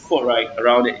this quote right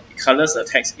around it, it colors the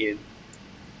text in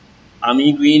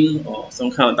army green or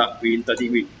some kind of dark green, dirty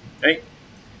green, right?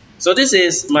 So this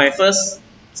is my first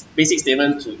basic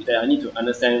statement that I need to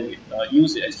understand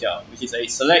use with SQL, which is I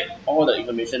select all the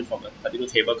information from a particular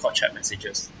table called chat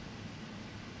messages.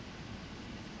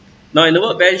 Now in the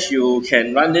Workbench, you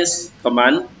can run this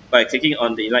command by clicking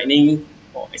on the lightning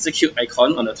or execute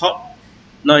icon on the top.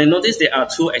 Now you notice there are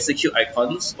two execute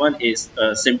icons. One is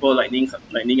a simple lightning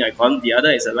icon. The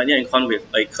other is a lightning icon with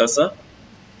a cursor.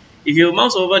 If you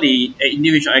mouse over the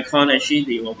individual icon, actually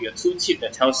there will be a tooltip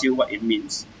that tells you what it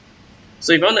means.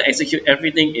 So if I want to execute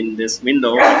everything in this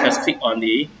window, I just click on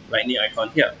the lightning icon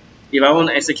here. If I want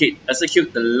to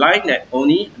execute the line that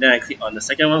only, then I click on the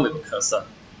second one with a cursor.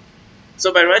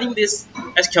 So by running this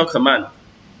SQL command,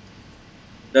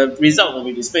 the result will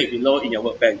be displayed below in your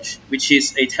Workbench, which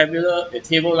is a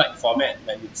table-like format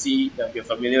that you see that you're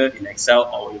familiar with in Excel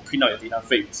or when you print out your data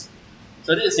frames.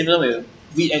 So this is similar with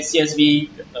read CSV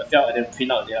file and then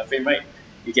print out the data frame, right?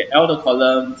 You get all the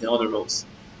columns and all the rows.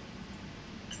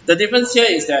 The difference here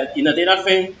is that in a data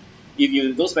frame, if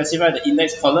you don't specify the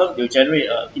index column, you'll generate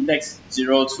an index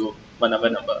 0 to whatever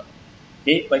number.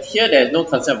 Okay, but here there is no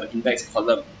concept of index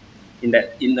column in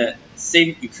the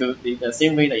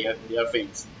same way that you have data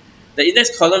frames. The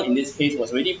index column in this case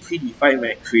was already predefined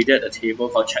when I created a table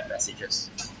called chat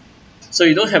messages. So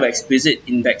you don't have an explicit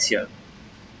index here.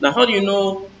 Now how do you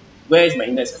know where is my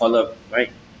index column,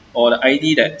 right? Or the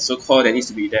ID that so-called that needs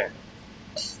to be there.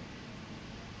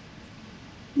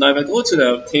 Now if I go to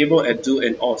the table and do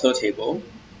an alter table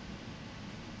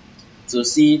to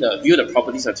see view the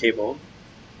properties of table,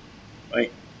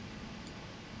 right?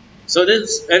 So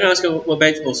this NoSQL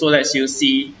Workbench also lets you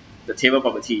see the table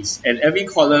properties and every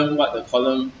column,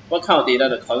 what kind of data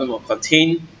the column will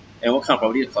contain and what kind of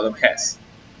property the column has.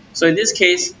 So in this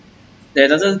case,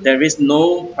 there is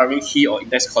no primary key or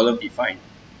index column defined.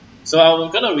 So I'm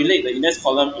going to relate the index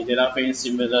column in data frame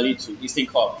similarly to this thing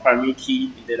called primary key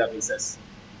in databases.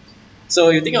 So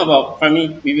you think about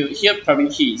we will hear primary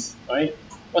keys, right?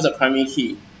 What's a primary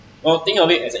key? Well, think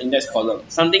of it as an index column,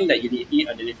 something that uniquely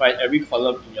identifies every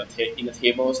column in the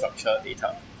table structure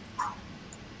data.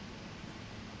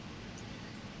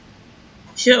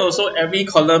 Here also, every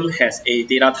column has a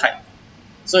data type.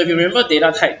 So if you remember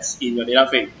data types in your data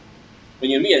frame, when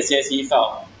you read a CSV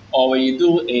file, or when you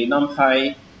do a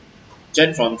NumPy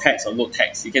gen from text or load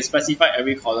text, you can specify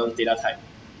every column data type.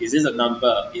 Is this a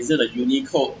number? Is it a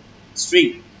Unicode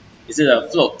string? Is it a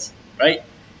float? Right?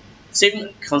 Same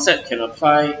concept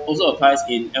also applies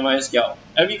in MySQL.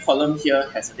 Every column here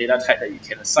has a data type that you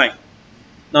can assign.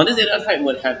 Now this data type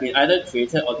would have been either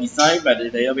created or designed by the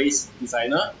database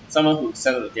designer, someone who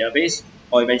set up the database,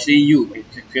 or eventually you when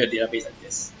you create a database like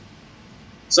this.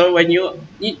 So when you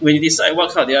decide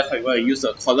what kind of data type you want to use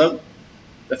the column,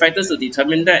 the factors to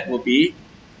determine that will be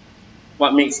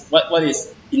what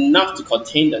is enough to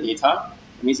contain the data.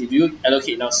 It means if you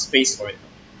allocate enough space for it,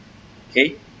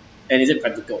 okay, and is it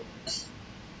practical?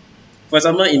 For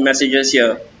example, in messages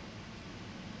here,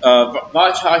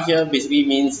 varchar here basically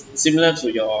means similar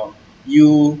to your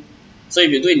U. So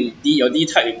if you do your D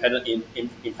type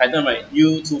in Python, right,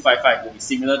 U255 will be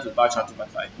similar to varchar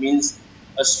 255. It means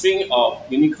a string of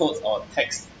Unicode or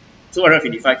text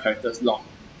 255 characters long.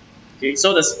 Okay,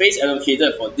 so the space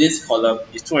allocated for this column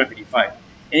is 255.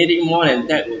 Anything more than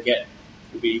that will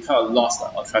be kind of lost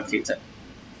or truncated.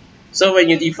 So when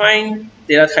you define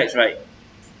data types, right,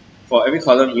 for every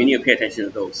column, you need to pay attention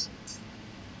to those.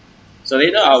 So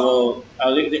later I will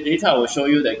show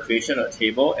you the creation of a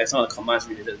table and some of the commands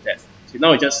related to that. So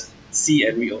now we just see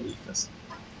and read only first.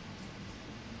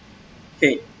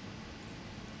 Okay.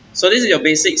 So this is your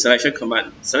basic selection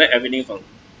command. Select everything from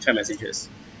chat messages.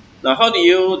 Now how do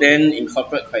you then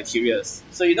incorporate criteria?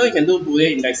 So you can do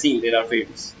Boolean indexing in data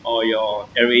frames or your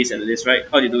arrays and lists, right?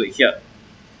 How do you do it here?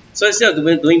 So instead of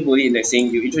doing Boolean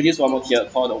indexing, you introduce one more here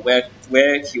called the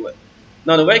where keyword.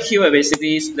 Now the where keyword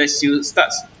basically lets you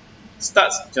start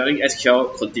generating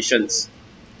SQL conditions.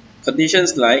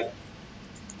 Conditions like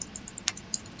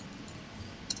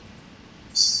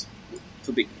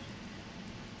too big.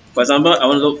 For example, I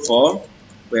want to look for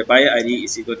where buyer ID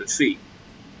is equal to 3.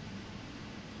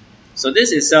 So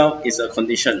this itself is a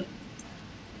condition.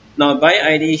 Now buyer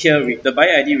ID here, the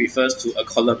buyer ID refers to a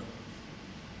column.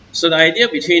 So the idea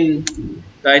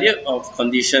of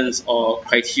conditions or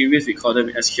criteria we call them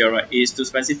in SQL, right, is to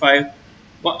specify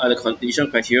what are the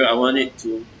condition criteria I want it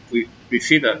to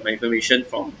retrieve my information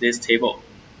from this table.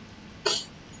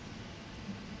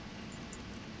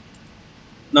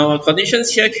 Now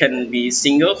conditions here can be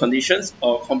single conditions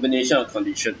or combination of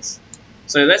conditions.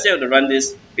 So let's say I have to run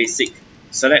this basic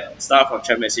select star from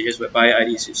chat messages where buyer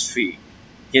ID is 3. You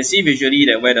can see visually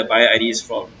that where the buyer ID is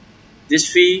from.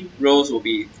 These 3 rows will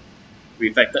be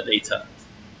reflected later.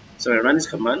 So I run this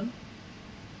command.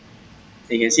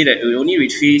 You can see that it will only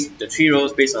retrieve the 3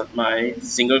 rows based on my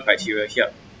single criteria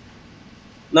here.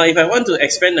 Now if I want to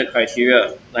expand the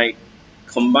criteria, like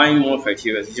combine more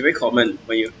criteria, it's very common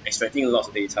when you're extracting lots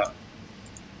of data.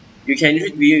 You can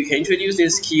introduce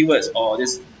these keywords or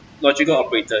these logical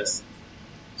operators.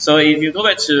 So if you go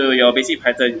back to your basic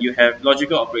Python, you have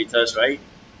logical operators, right?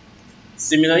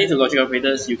 Similarly to logical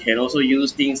operators, you can also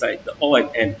use things like the or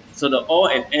and and. So the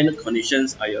or and and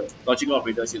conditions are your logical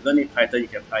operators. You learn in Python, you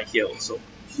can apply here also.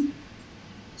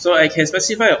 So I can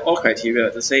specify an or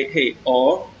criteria to say, hey,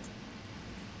 or.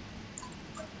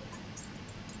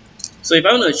 So if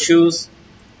I want to choose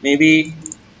maybe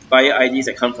buyer IDs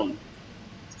that come from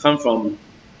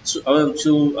I want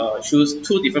to choose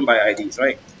 2 different buyer IDs,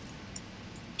 right?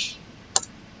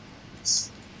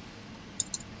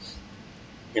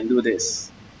 You can do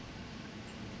this.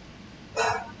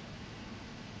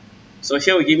 So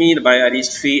here will give me the buyer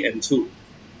IDs 3 and 2,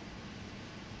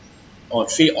 or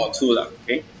 3 or 2 lah.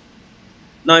 Okay.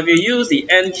 Now if you use the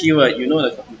and keyword, you know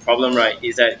the problem, right?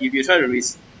 Is that if you try to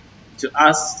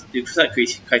set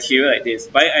criteria like this,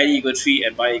 buyer ID equal 3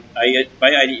 and buyer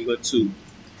ID equal 2,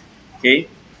 okay,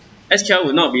 SQL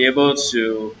will not be able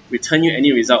to return you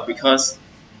any result because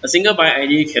a single buyer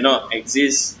ID cannot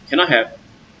have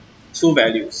two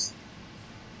values.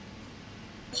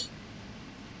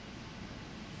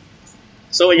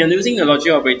 So when you're using the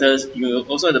logic operators, you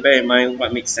also have to bear in mind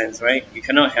what makes sense, right? You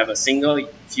cannot have a single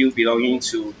field belonging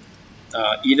to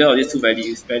either of these two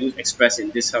values expressed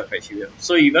in this kind of criteria.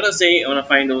 So you gotta say I wanna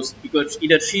find those equal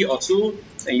either 3 or 2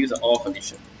 and use the OR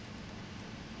condition.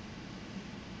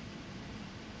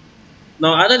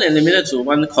 Now other than limited to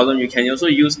one column, you can also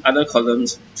use other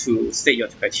columns to state your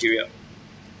criteria.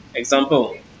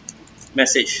 Example,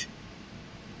 message.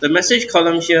 The message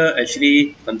column here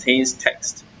actually contains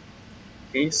text.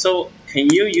 Okay, so can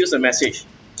you use a message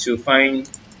to find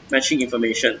matching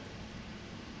information?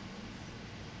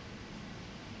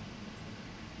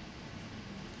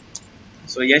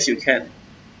 So yes, you can.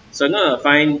 So I'm gonna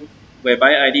find where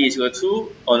buyer ID is equal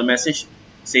to, or the message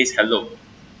says hello.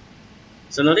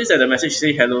 So notice that the message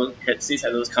says hello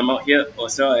come out here,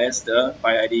 as well as the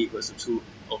buyer ID equals to 2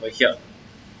 over here.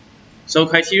 So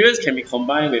criteria can be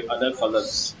combined with other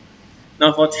columns.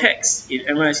 Now for text in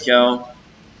MySQL,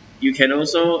 you can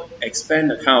also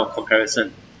expand the kind of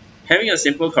comparison. Having a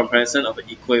simple comparison of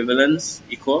the equivalence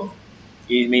equal,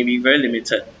 it may be very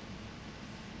limited.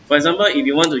 For example, if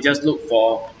you want to just look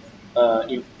for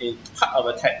in part of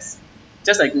a text,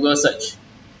 just like Google search.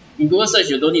 In Google search,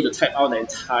 you don't need to type out the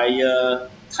entire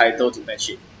title to match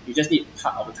it. You just need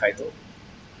part of the title.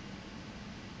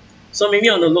 So maybe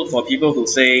I want to look for people who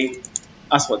say,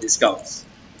 ask for discounts.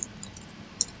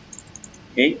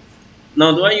 Okay.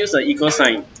 Now, do I use the equal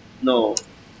sign? No.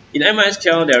 In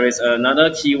MySQL, there is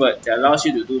another keyword that allows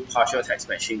you to do partial text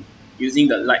matching using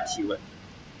the like keyword.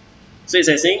 So it's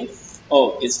like saying,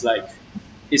 oh, it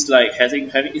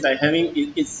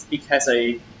has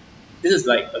a, this is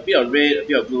like a bit of red, a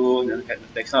bit of blue,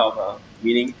 that kind of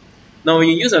meaning. Now when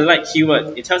you use a like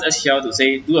keyword, it tells SQL to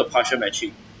say do a partial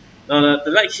matching. Now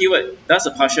the like keyword does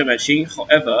a partial matching,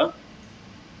 however,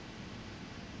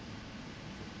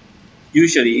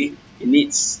 usually it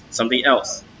needs something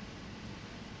else.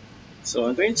 So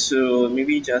I'm going to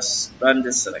maybe just run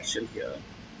this selection here.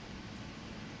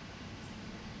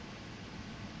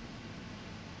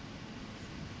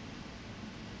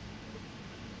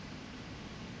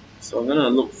 So I'm gonna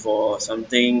look for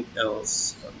something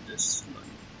else on this one.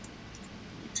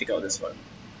 Take out this one.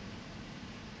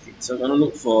 Okay, so I'm gonna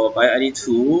look for buyer ID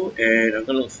 2, and I'm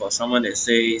gonna look for someone that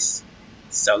says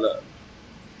seller.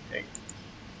 Okay.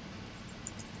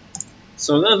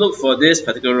 So I'm gonna look for this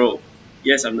particular row.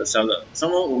 Yes, I'm the seller.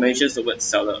 Someone who mentions the word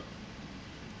seller.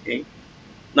 Okay.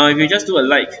 Now if you just do a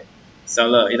like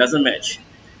seller, it doesn't match.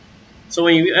 So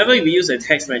whenever we use a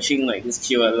text matching like this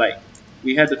keyword like,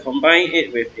 we have to combine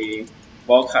it with a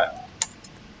wildcard.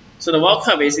 So the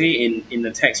wildcard basically in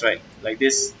the text, right, like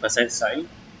this percent sign,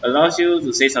 allows you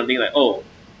to say something like, oh,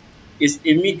 it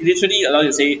literally allows you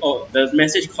to say, oh, the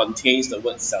message contains the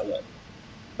word seller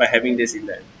by having this in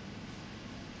there.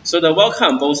 So the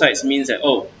wildcard on both sides means that,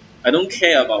 oh, I don't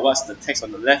care about what's the text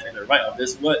on the left and the right of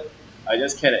this word, I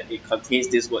just care that it contains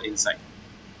this word inside.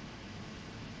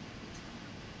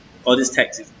 Or this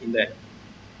text is in there.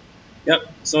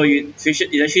 Yep, so it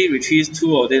actually retrieves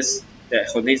two of this that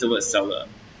contains the word seller.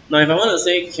 Now if I want to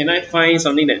say, can I find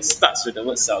something that starts with the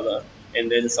word seller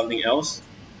and then something else,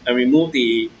 I remove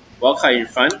the wildcard in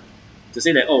front to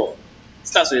say that, oh, it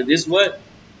starts with this word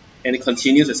and it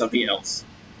continues with something else.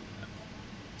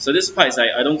 So this part is like,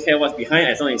 I don't care what's behind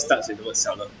as long as it starts with the word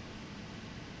seller.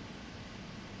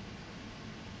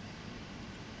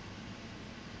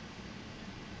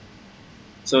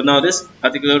 So now this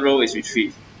particular row is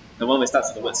retrieved, the one that starts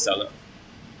with the word seller.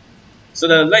 So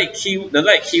the like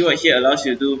keyword here allows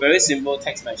you to do very simple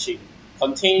text matching.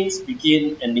 Contains,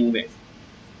 begin, ending with.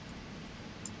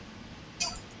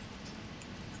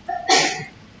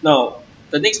 Now,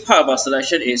 the next part about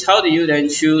selection is how do you then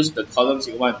choose the columns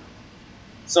you want.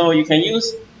 So you can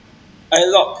use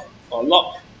iLog or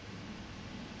log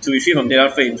to retrieve from data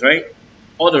frames, right?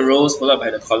 All the rows followed by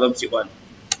the columns you want.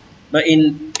 But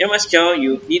in MySQL,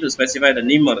 you need to specify the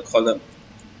name of the column.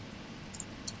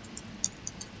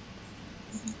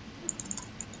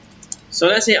 So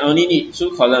let's say I only need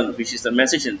 2 columns, which is the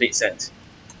message and date set.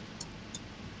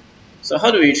 So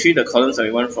how do we retrieve the columns that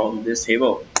we want from this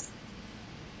table?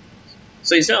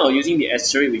 So instead of using the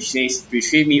asterisk which says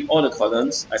retrieve me all the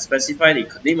columns, I specify the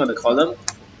name of the column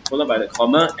followed by the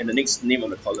comma and the next name of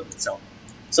the column itself.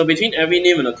 So between every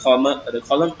name and the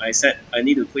column I set, I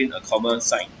need to put in a comma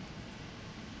sign.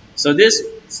 So this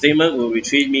statement will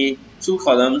retrieve me 2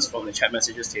 columns from the chat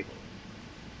messages table.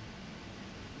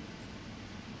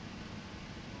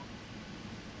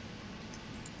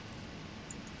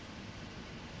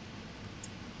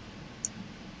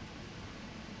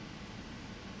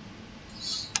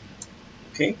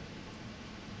 Okay.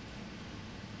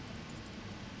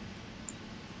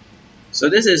 So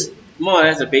this is more or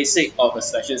less the basic of a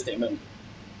selection statement.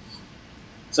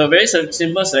 So a very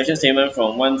simple selection statement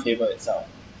from one table itself.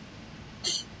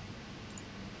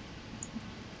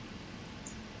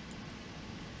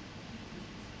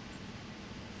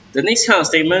 The next kind of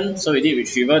statement, so we did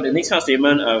retrieval. The next kind of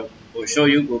statement I will show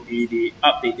you will be the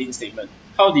updating statement.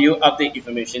 How do you update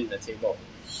information in the table?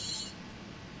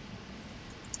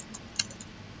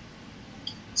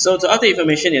 So to update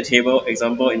information in the table,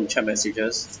 example in chat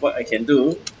messages, what I can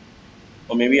do,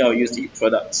 or maybe I'll use the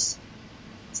products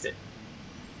instead.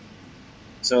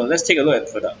 So let's take a look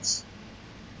at products.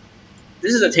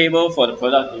 This is a table for the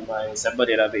product in my sample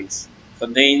database.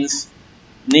 Contains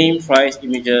name, price,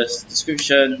 images,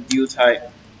 description, due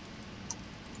type,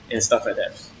 and stuff like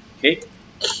that. Okay.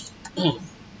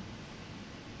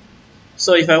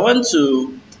 So if I want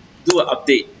to do an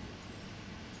update,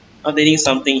 updating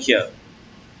something here,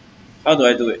 how do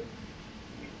I do it?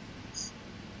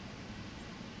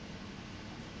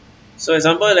 So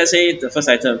example, let's say the first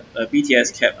item, a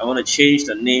BTS cap, I want to change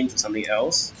the name to something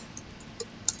else.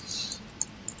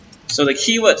 So the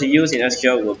keyword to use in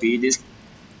SQL will be this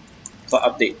called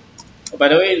update. Oh, by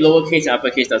the way, lowercase and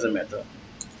uppercase doesn't matter.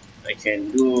 I can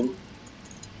do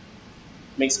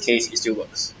mixed case, it still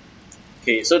works.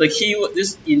 Okay, so the keyword,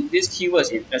 these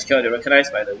keywords in SQL, they're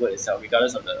recognized by the word itself,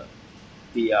 regardless of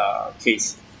the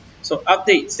case. So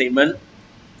update statement,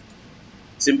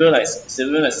 simple like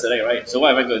select, right? So what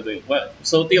am I going to do?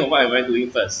 So think of what am I doing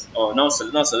first? Oh, now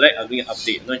select, I'm doing an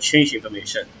update. I'm going to change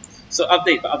information. So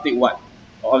update, but update what?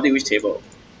 Or update which table?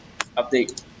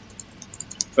 Update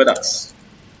products.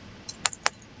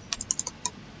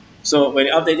 So when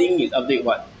updating, is update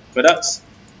what? Products.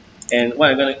 And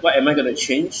what am I gonna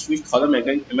change? Which column am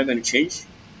I going to change?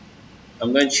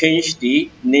 I'm going to change the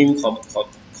name column.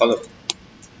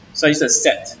 So I use a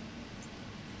set.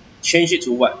 Change it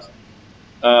to what?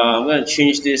 I'm going to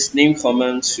change this name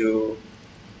column to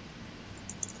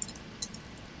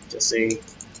just say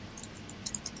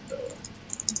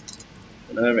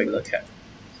another regular cap.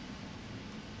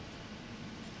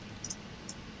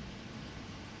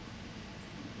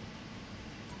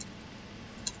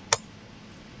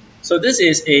 So this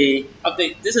is a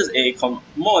update. This is a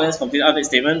more or less complete update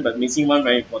statement, but missing one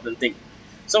very important thing.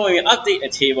 So when we update a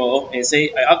table and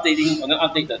say I'm going to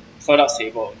update the products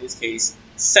table, in this case,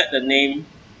 set the name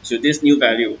to this new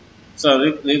value. So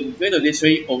we're going to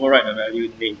literally override the value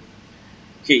name.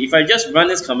 Okay, if I just run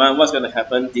this command, what's going to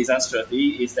happen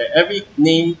disastrously is that every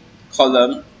name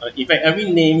column, in fact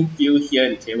every name field here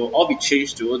in the table, all be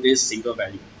changed to this single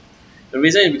value. The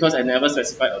reason is because I never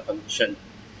specified a condition.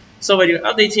 So when you're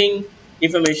updating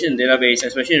information in database,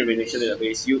 especially in relational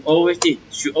database, you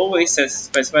should always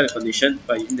specify the condition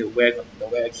by using the where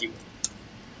keyword.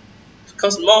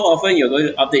 Because more often you're going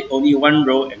to update only one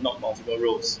row and not multiple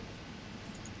rows.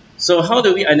 So how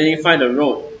do we identify the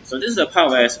row? So this is the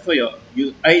part where your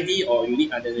ID or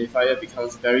unique identifier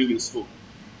becomes very useful.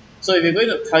 So if you're going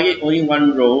to target only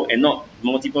one row and not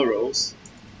multiple rows,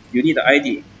 you need the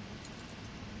ID.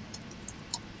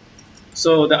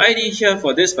 So the ID here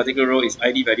for this particular row is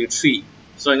ID value 3.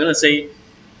 So I'm going to say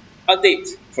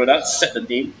update product, set the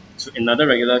name to another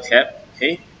regular cap,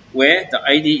 okay, where the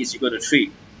ID is equal to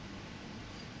 3.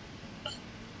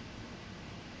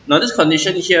 Now this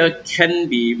condition here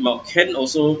can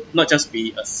also not just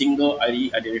be a single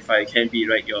ID identifier, it can be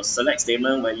your select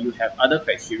statement when you have other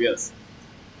criteria.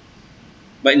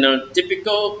 But in a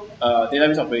typical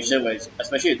database operation, where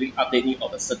especially you're doing updating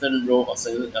of a certain row or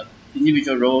certain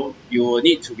individual row, you will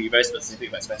need to be very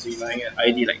specific by specifying an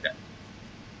ID like that.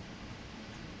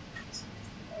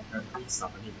 Okay,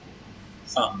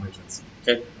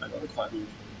 I got the card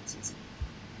emergency.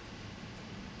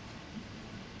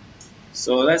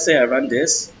 So let's say I run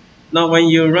this. Now when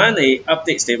you run a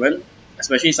update statement,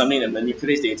 especially something that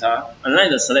manipulates data,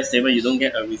 unlike the select statement, you don't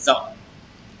get a result.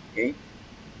 Okay.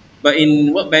 But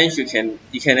in Workbench, you can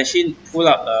actually pull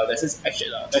up there's this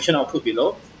action output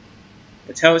below.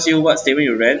 It tells you what statement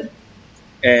you ran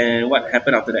and what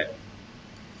happened after that.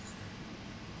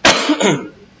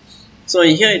 So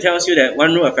in here it tells you that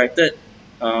one row affected,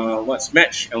 what's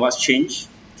matched and what's changed.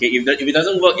 Okay, if it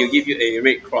doesn't work, it'll give you a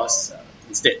red cross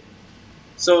instead.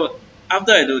 So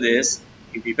after I do this,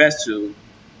 it'd be best to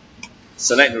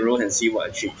select the row and see what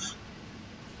I changed.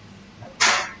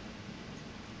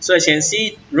 So as you can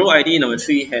see, row ID number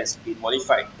 3 has been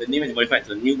modified. The name is modified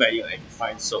to a new value I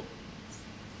defined. So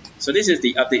this is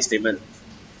the update statement.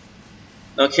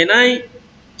 Now can I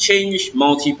change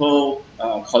multiple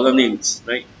column names,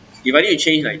 right? If I need to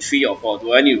change like 3 or 4,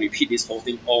 do I need to repeat this whole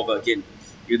thing all over again?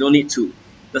 You don't need to.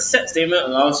 The set statement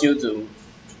allows you to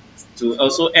to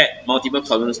also add multiple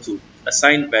columns to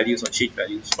assign values or change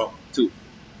values from to.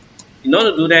 In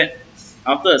order to do that,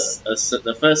 after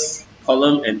the first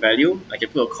column and value, I can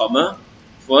put a comma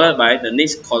followed by the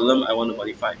next column I want to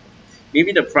modify.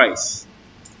 Maybe the price.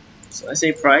 So let's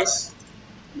say price,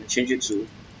 and change it to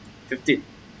 15.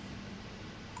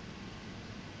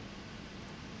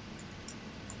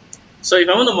 So if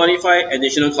I want to modify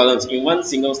additional columns in one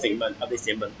single statement, update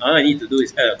statement, all I need to do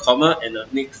is add a comma and the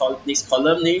next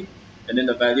column name, and then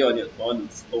the value on it I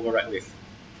want to override with.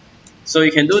 So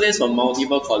you can do this for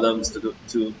multiple columns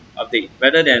to update,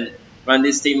 rather than run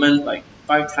this statement like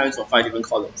 5 times for 5 different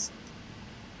columns.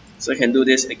 So you can do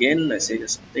this again. Let's say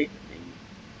just update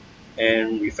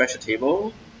and refresh the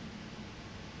table.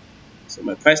 So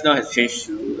my price now has changed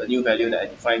to the new value that I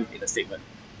defined in the statement.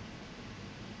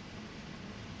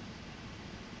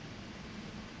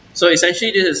 So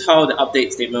essentially, this is how the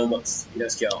update statement works in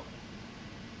SQL.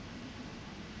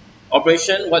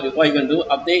 Operation, what you're going to do,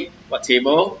 update, what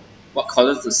table, what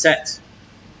columns to set,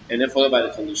 and then followed by the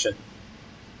condition.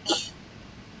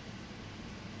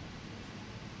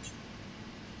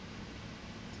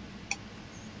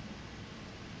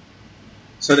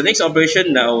 So the next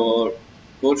operation that I will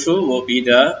go through will be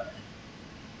the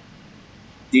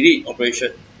delete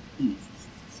operation.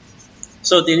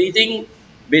 So deleting,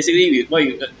 basically what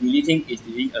you're deleting is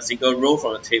deleting a single row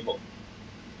from the table.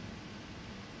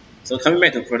 So coming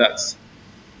back to products.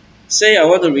 Say I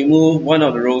want to remove one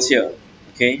of the rows here,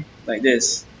 okay, like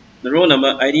this. The row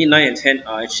number ID 9 and 10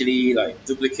 are actually like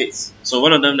duplicates. So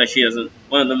one of them actually doesn't,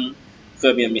 one of them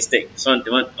could be a mistake. So I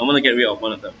want to get rid of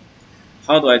one of them.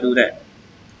 How do I do that?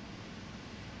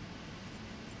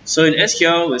 So in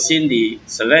SQL, we've seen the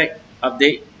select,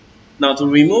 update. Now to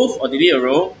remove or delete a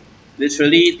row,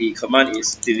 literally the command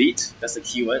is delete, that's the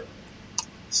keyword.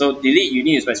 So delete, you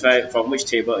need to specify from which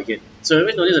table again. So you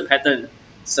will notice a pattern,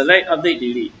 select, update,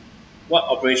 delete. What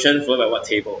operation followed by what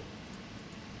table.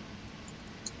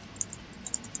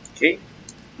 Okay.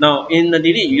 Now in the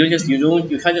delete,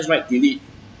 you can't just write delete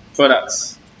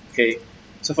products. Okay.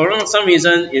 So for some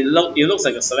reason it looks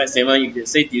like a select statement. You can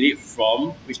say delete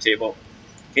from which table.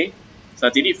 Okay. So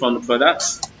delete from the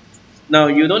products. Now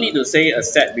you don't need to say a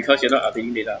set because you're not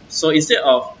updating data. So instead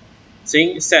of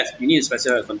saying set, you need to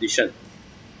specify a condition.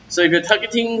 So if you're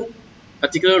targeting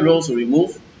particular rows to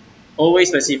remove, always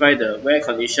specify the where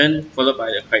condition followed by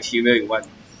the criteria you want.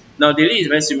 Now delete is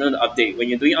very similar to update. When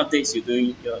you're doing updates,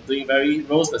 you're doing very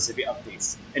row specific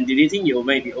updates. And deleting, you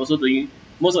may be also doing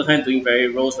most of the time doing very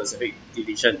row specific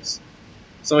deletions.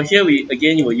 So here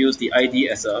you will use the ID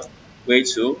as a way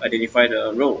to identify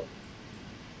the row.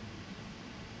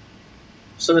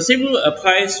 So the same rule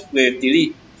applies with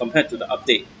delete compared to the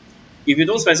update. If you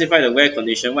don't specify the where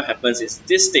condition, what happens is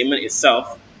this statement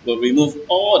itself will remove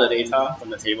all the data from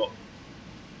the table.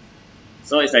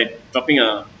 So it's like dropping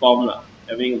a bomb,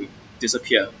 everything will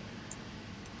disappear.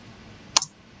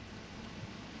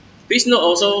 Please note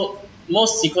also,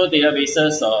 most SQL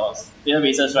databases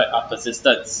right, are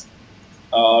persistent,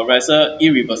 rather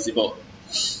irreversible.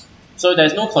 So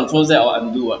there's no control Z or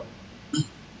undo.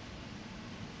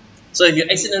 So if you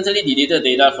accidentally deleted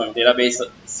data from database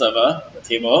server, the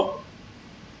table,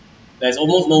 there's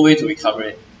almost no way to recover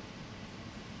it.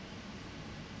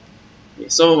 Okay,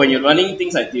 so when you're running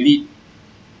things like delete,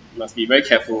 you must be very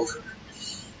careful.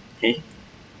 Okay.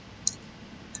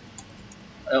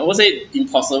 I won't say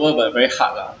impossible, but very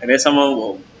hard, and then someone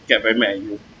will get very mad at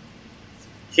you.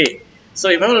 Okay, so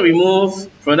if I want to remove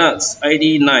products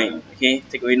ID 9, okay,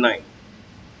 take away 9.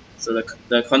 So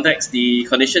the context, the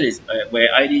condition is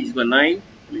where ID is equal to 9,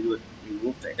 we would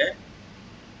remove like that.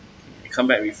 Okay, come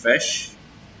back, refresh,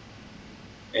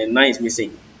 and 9 is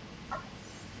missing.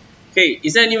 Okay,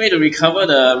 is there any way to recover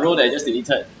the row that I just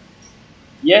deleted?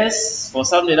 Yes, for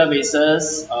some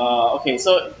databases. Okay,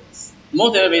 so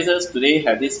most databases today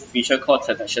have this feature called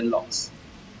transaction logs.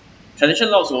 Transaction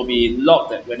logs will be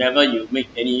logged whenever you make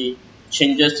any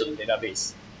changes to the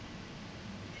database.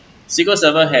 SQL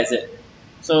Server has it.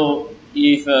 So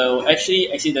if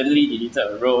actually accidentally deleted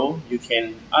a row, you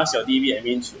can ask your DB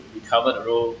admin to recover the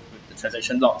row with the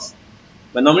transaction logs.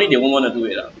 But normally they won't want to do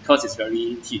it because it's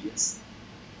very tedious.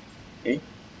 Okay.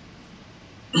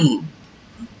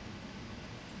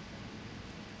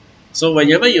 So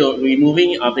whenever you're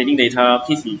removing updating data,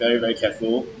 please be very, very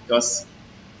careful because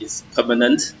it's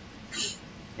permanent.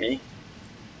 Okay.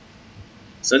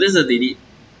 So this is a delete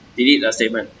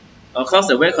statement. Of course,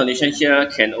 the where condition here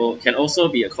can also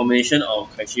be a combination of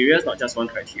criteria, not just one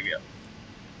criteria.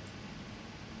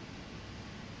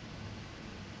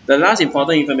 The last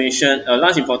important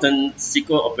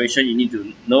SQL operation you need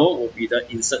to know will be the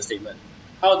insert statement.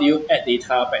 How do you add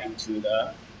data back into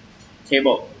the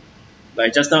table.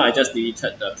 Like just now I just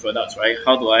deleted the products, right?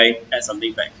 How do I add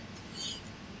something back?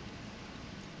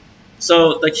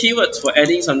 So the keywords for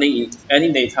adding something,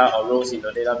 adding data or rows in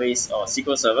the database or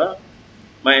SQL Server,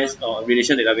 or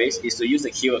relation database, is to use the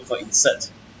keyword called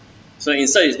insert. So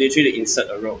insert is literally to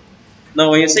insert a row. Now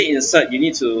when you say insert, you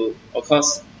need to, of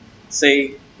course,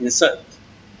 say insert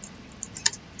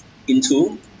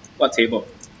into what table.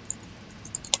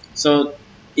 So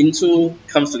into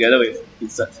comes together with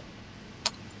insert.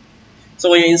 So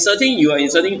when you're inserting, you are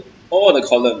inserting all the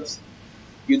columns.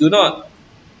 You do not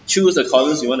choose the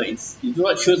columns you want to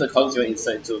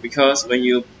insert into, because when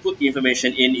you put the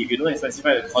information in, if you don't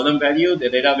specify the column value, the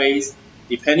database,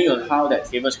 depending on how that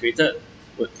table is created,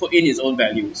 would put in its own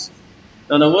values.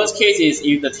 Now the worst case is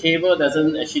if the table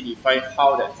doesn't actually define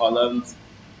how that column's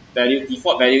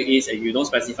default value is, and you don't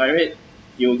specify it,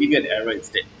 it will give you an error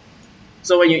instead.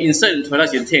 So when you insert in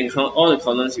products, you take account all the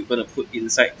columns you're going to put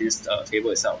inside this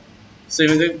table itself. So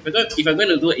if I'm going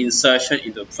to do an insertion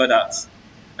into products,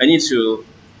 I need to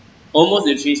almost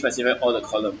literally specify all the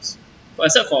columns,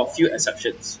 except for a few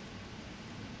exceptions.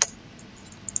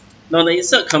 Now the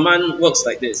insert command works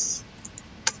like this.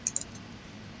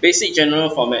 Basic general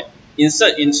format.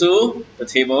 Insert into the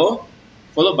table,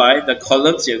 followed by the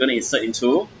columns you're going to insert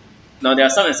into. Now there are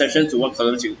some exceptions to what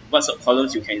columns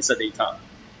you can insert data.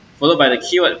 Followed by the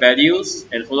keyword values,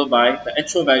 and followed by the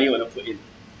actual value you want to put in.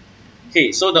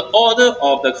 Okay, so the order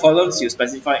of the columns you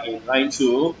specify in line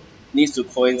 2 needs to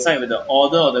coincide with the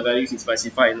order of the values you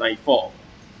specify in line 4.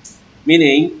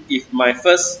 Meaning, if my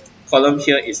first column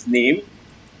here is name,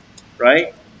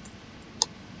 right?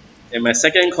 And my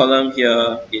second column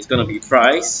here is going to be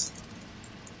price.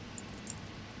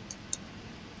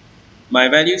 My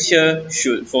values here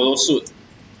should follow suit.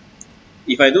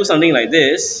 If I do something like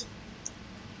this,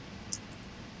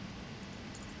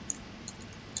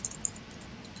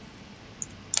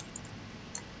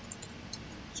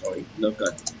 sorry, love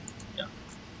gun. Yeah.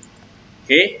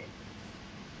 Okay.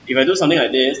 If I do something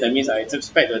like this, that means I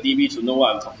expect the DB to know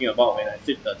what I'm talking about when I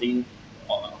flip the thing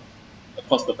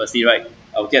across purposely, right?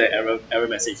 I'll get an error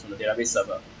message from the database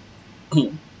server.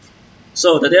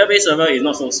 So the database server is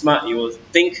not so smart. It will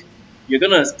think you're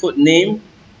gonna put name,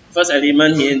 first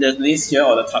element here in the list here,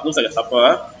 or the top looks like a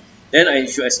tuple. Then I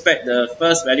should expect the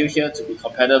first value here to be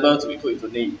compatible to be put into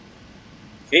name.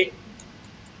 Okay,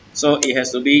 so it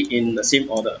has to be in the same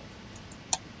order.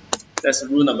 That's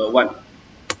rule number 1.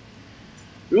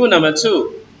 Rule number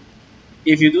 2.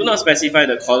 If you do not specify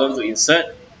the column to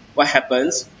insert, what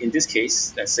happens in this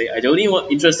case? Let's say I only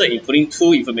interested in putting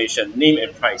 2 information, name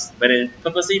and price, but then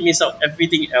purposely miss out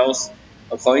everything else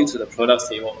according to the products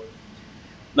table.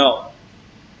 Now,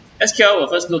 SQL will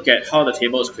first look at how the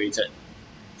table is created.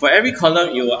 For every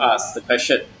column, you will ask the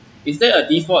question, is there a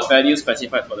default value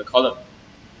specified for the column?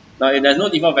 Now, if there's no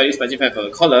default value specified for the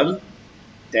column,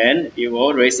 then it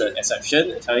will raise an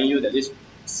exception telling you that this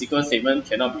SQL statement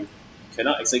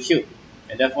cannot execute,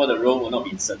 and therefore the row will not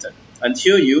be inserted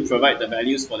until you provide the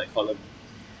values for that column.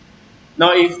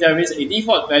 Now, if there is a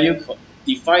default value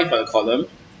defined for the column,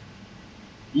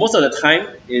 most of the time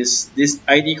is this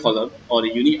ID column or the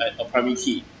unique or primary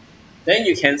key. Then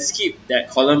you can skip that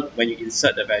column when you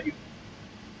insert the value.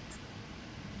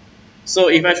 So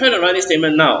if I try to run this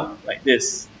statement now, like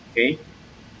this, okay,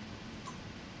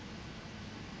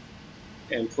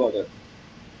 and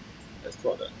let's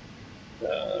put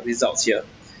the results here.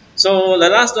 So the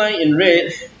last line in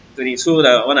red, 22,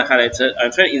 the one I highlighted,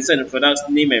 I'm trying to insert the product's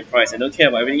name and price. I don't care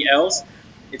about everything else.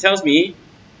 It tells me,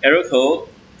 error code,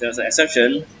 there's an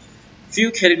exception,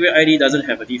 field category ID doesn't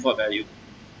have a default value.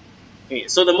 Okay,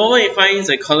 so the moment it finds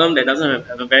a column that doesn't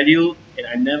have a value, and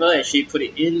I never actually put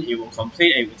it in, it will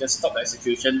complain and it will just stop the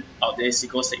execution of the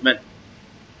SQL statement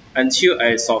until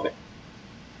I solve it.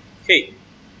 Okay,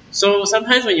 so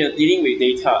sometimes when you're dealing with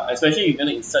data, especially if you're going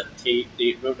to insert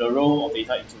the row of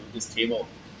data into this table.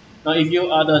 Now, if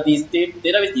you are the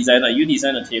database designer, you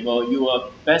design a table, you are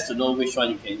best to know which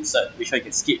one you can insert, which one you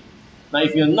can skip. Now,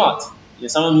 if you're not,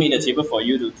 if someone made a table for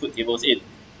you to put tables in,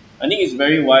 I think it's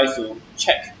very wise to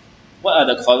check what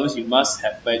are the columns you must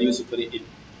have values to put it in.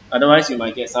 Otherwise, you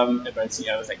might get some embarrassing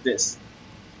errors like this.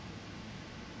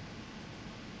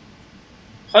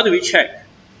 How do we check?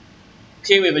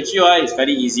 Okay, with a GUI, it's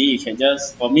very easy. You can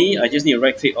just, for me, I just need to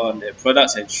right click on the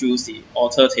products and choose the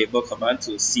alter table command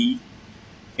to see.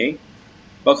 Okay,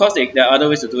 but of course, there are other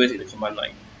ways to do it in the command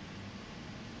line.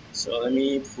 So let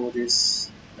me pull this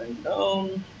line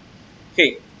down.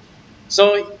 Okay,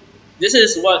 so this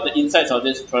is what the insides of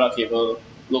this product table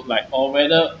look like, or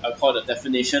rather I call the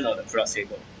definition of the product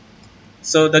table.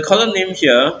 So the column name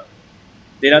here,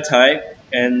 data type,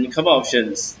 and couple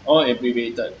options, all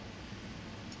abbreviated.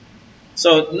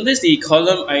 So notice the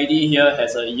column ID here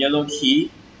has a yellow key.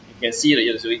 You can see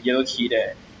the yellow key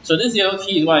there. So this yellow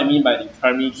key is what I mean by the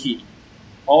primary key.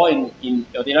 Or in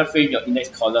your data frame, your index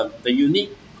column, the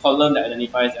unique column that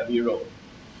identifies every row.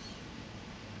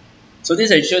 So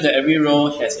this ensures that every row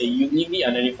has a uniquely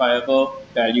identifiable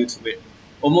value to it,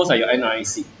 almost like your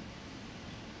NRIC.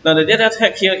 Now the data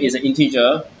type here is an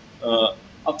integer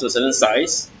up to a certain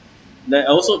size. There are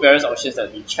also various options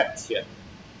that we checked here.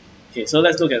 Okay, so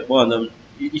let's look at one of them,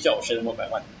 each option one by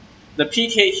one. The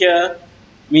PK here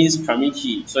means primary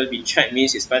key. So if we check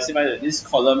means it specifies that this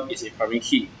column is a primary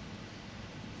key.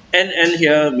 NN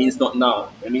here means not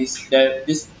null. That means that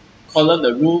this column,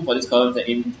 the rule for this column is that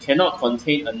it cannot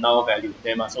contain a null value.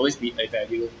 There must always be a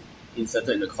value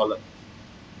inserted in the column.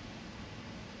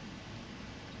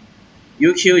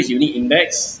 UQ is unique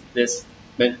index. That's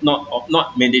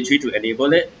not mandatory to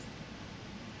enable it.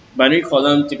 Binary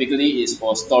column typically is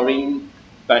for storing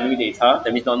binary data,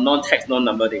 that means non-text,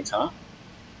 non-number data.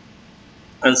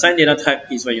 Unsigned data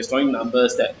type is when you're storing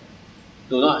numbers that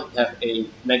do not have a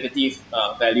negative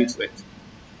value to it.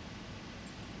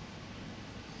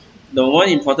 The one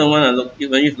important one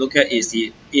when you look at is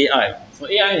the AI. So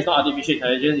AI is not artificial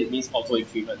intelligence, it means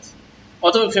auto-increment.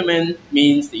 Auto-increment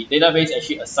means the database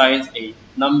actually assigns a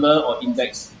number or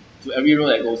index to every row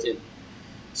that goes in.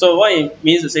 So what it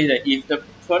means to say that if the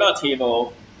product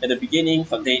table at the beginning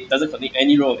doesn't contain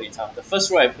any row of data, the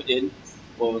first row I put in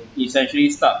will essentially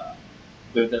start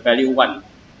with the value 1.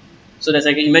 So there's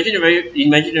like an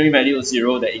imaginary value of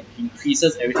 0 that it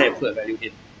increases every time I put a value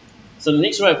in. So the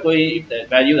next row I put in, the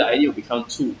value, the ID will become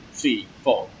 2, 3,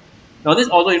 4. Now this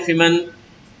auto increment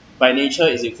by nature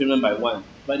is increment by 1.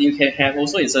 But you can have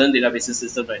also in certain database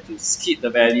systems, right, to skip the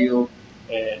value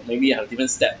and maybe have a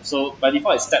different step. So by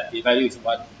default it's step, the value is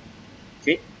 1.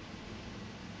 Okay.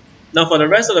 Now for the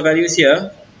rest of the values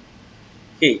here,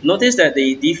 okay, notice that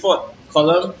the default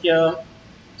column here,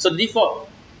 so the default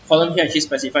column here actually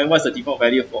specifies what's the default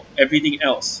value for everything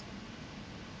else.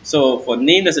 So for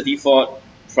name there's a default,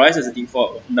 price is a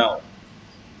default of now.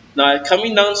 Now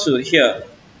coming down to here,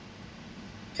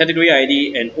 category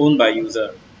ID and owned by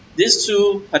user. These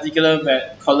two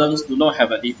particular columns do not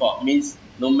have a default, means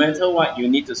no matter what you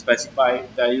need to specify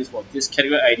values for this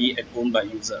category ID and owned by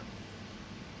user.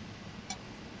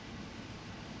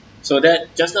 So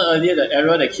that just now earlier the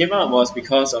error that came out was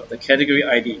because of the category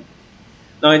ID.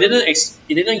 Now it didn't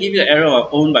give you the error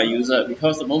of owned by user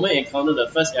because the moment you encounter the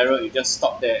first error, you just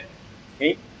stop there.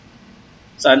 Okay.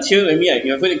 So until maybe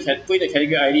you put in the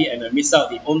category ID and I miss out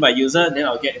the owned by user, then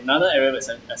I'll get another error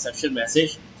exception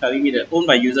message telling me that owned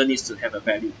by user needs to have a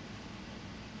value.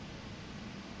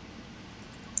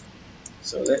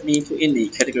 So let me put in the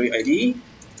category ID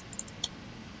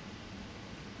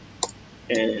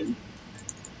and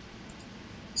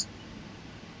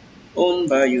owned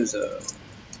by user.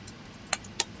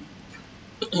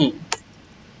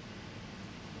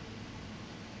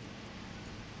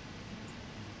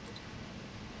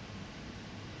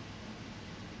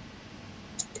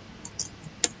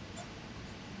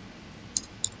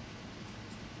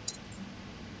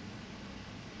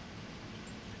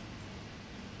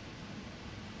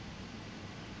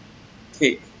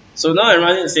 Okay, so now I'm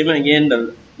running the statement again.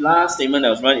 The last statement that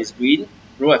was run is green,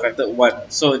 row affected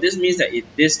 1. So this means that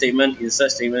this statement,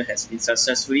 insert statement, has been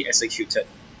successfully executed.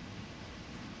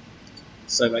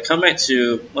 So if I come back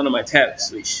to one of my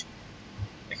tabs, which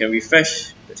I can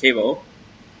refresh the table.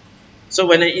 So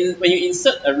when you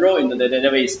insert a row into the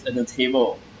database in the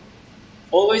table,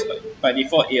 always by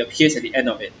default it appears at the end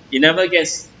of it. It never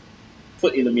gets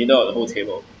put in the middle of the whole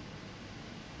table.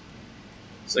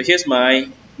 So here's my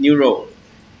new row.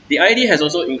 The ID has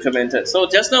also incremented. So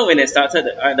just now when I started,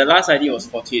 the last ID was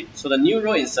 14. So the new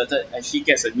row inserted actually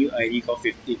gets a new ID called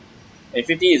 15. And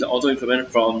 15 is auto increment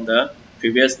from the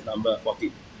previous number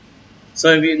 14. So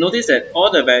if you notice that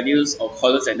all the values or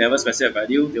columns that never specify a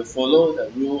value, will follow the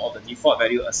rule of the default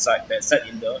value aside that's set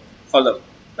in the column.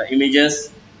 Like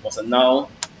images was a null,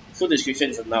 full description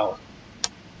is a null.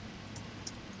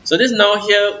 So this null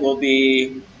here will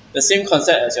be the same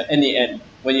concept as your NaN.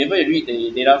 Whenever you read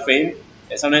the data frame,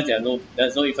 and sometimes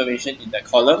there's no information in that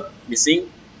column missing,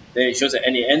 then it shows the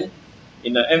NaN.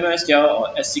 In the MySQL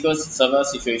or SQL server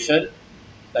situation,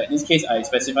 like in this case I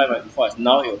specify my default as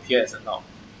null, it will appear as a null.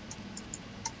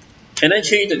 Can I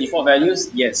change the default values?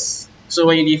 Yes. So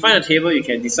when you define a table, you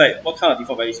can decide what kind of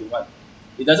default values you want.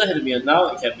 It doesn't have to be a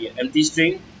null, it can be an empty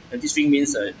string. Empty string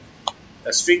means a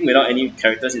string without any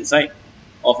characters inside.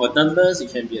 Or for numbers,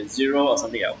 it can be a 0 or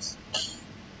something else.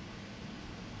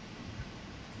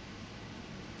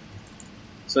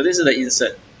 So this is the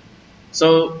insert.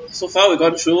 So far we've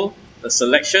gone through the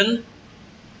selection,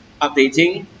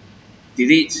 updating,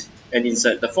 delete, and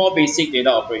insert. The 4 basic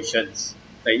data operations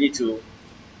that you need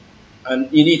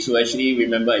to actually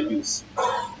remember and use.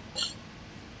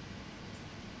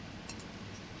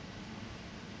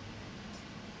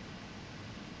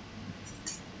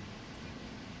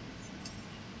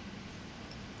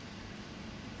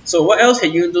 So what else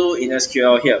can you do in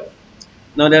SQL here?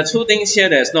 Now there are 2 things here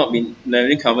that has not been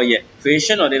covered yet: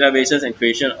 creation of databases and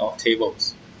creation of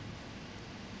tables.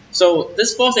 So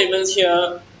these 4 statements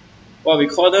here, what we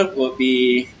call them would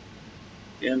be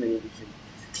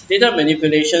data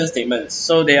manipulation statements.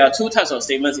 So there are 2 types of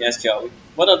statements in SQL.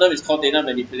 One of them is called data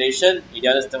manipulation, the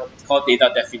other is called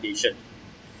data definition.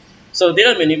 So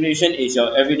data manipulation is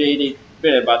your everyday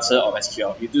bread and butter of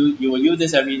SQL. You will use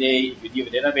this every day if you deal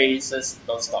with databases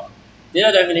non-stop.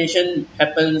 Data definition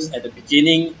happens at the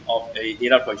beginning of a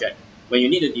data project when you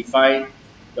need to define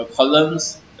your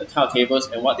columns, the type of tables,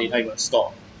 and what data you want to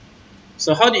store.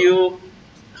 So how do you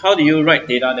write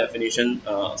data definition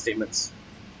statements?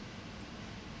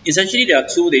 Essentially, there are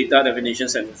 2 data definition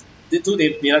statements. The 2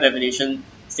 data definition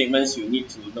statements you need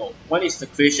to know. One is the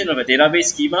creation of a database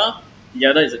schema. The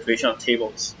other is the creation of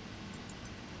tables.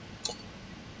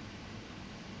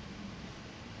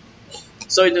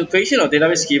 So in the creation of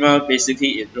database schema,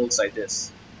 basically it looks like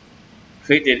this: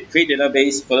 create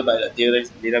database followed by the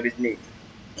database name.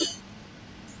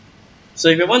 So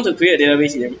if I want to create a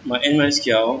database in my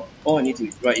MySQL, all I need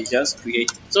to write is just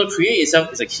create. So create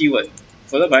itself is a keyword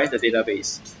followed by the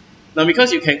database. Now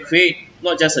because you can create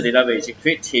not just a database, you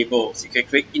create tables, you can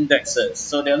create indexes.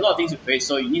 So there are a lot of things to create,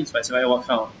 so you need to specify what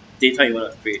kind of data you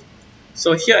want to create.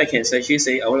 So here I can essentially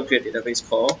say I want to create a database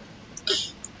called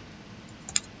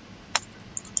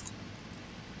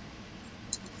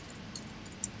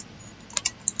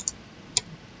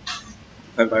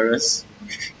virus.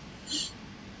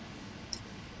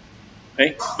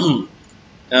 Right?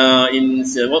 In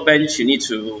the workbench, you need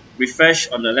to refresh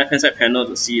on the left hand side panel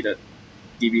to see the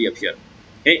DB appear.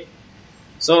 Okay,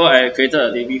 so I created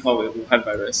a DB called Wuhan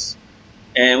virus,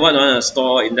 and what I want to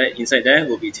store inside there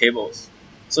will be tables.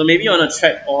 So maybe you want to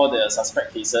track all the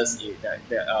suspect cases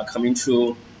that are coming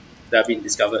through that have been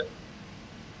discovered.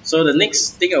 So the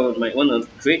next thing I might want to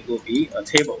create will be a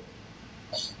table.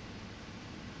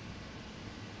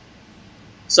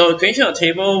 So creation of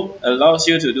table allows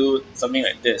you to do something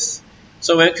like this.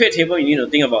 So when you create a table, you need to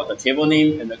think about the table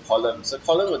name and the column. So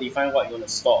column will define what you want to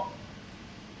store.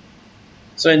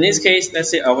 So in this case, let's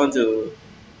say I want to,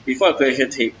 before I create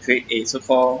a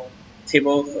so-called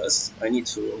table first, I need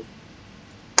to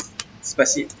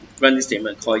run this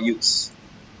statement called use.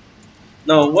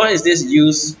 Now, what is this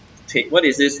use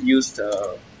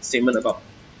statement about?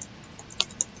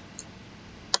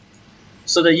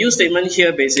 So the use statement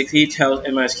here basically tells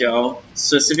MySQL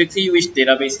specifically which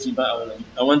database schema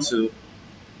I want to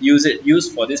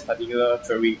use for this particular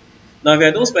query. Now if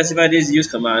I don't specify this use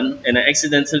command and I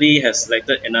accidentally have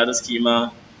selected another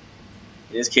schema,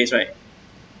 in this case, right,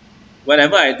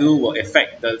 whatever I do will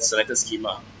affect the selected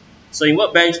schema. So in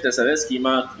Workbench, the selected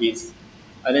schema is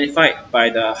identified by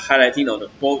the highlighting of the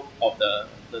bold of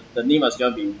the name of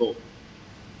SQL being bold.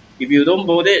 If you don't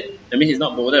bold it, that means it's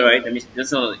not bolded, right? That means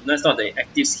that's not the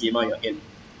active schema you're in.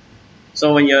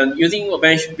 So when you're using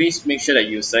Workbench, please make sure that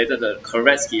you selected the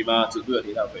correct schema to do a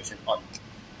data operation on.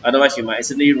 Otherwise, you might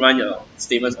accidentally run your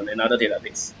statements on another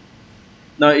database.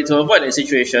 Now, to avoid that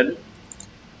situation,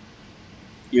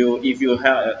 if you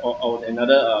have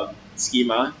another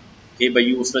schema, okay, but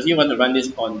you specifically want to run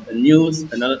this on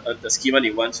the schema that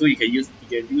you want, so you can use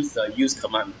the use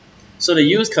command. So the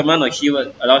use command or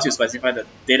keyword allows you to specify the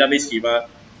database schema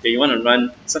that you want to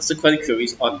run subsequent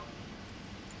queries on.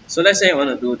 So let's say I want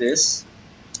to do this.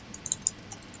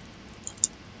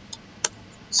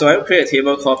 So I will create a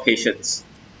table called patients,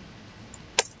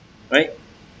 right?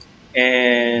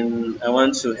 And I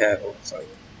want to have,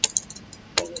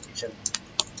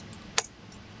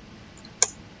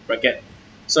 bracket.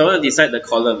 So I want to decide the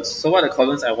columns. So what are the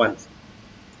columns I want?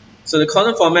 So the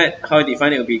column format, how I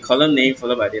define it will be column name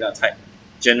followed by data type.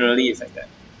 Generally, it's like that.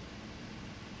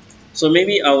 So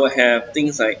maybe I will have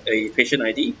things like a patient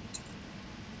ID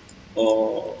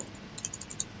or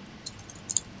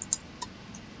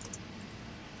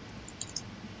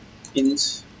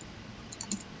int.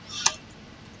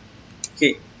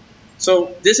 Okay,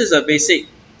 so this is a basic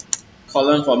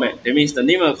column format. That means the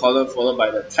name of the column followed by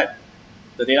the type,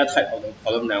 the data type of the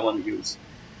column that I want to use.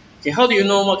 Okay, how do you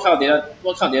know what kind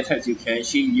of data types you can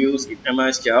actually use in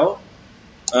MySQL?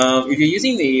 If you're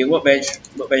using the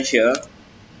workbench here,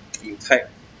 you type,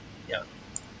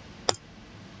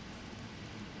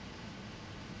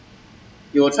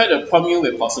 it will try to prompt you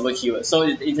with possible keywords. So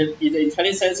in the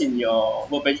IntelliSense in your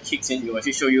workbench kicks in, it will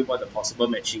actually show you what the possible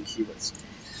matching keywords.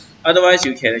 Otherwise,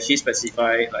 you can actually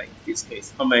specify, like this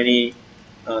case, how many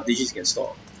digits you can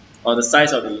store, or the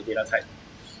size of the data type.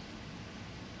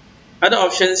 Other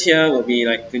options here will be,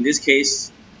 like in this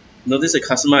case, notice the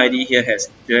customer ID here has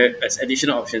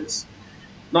additional options.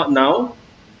 Not now,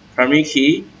 primary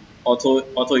key,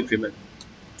 auto increment.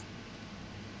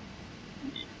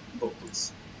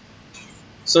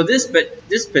 So this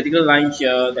particular line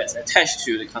here that's attached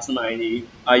to the customer ID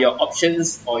are your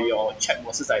options or your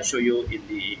checkboxes I showed you in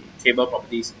the table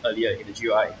properties earlier in the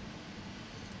GUI.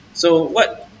 So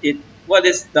what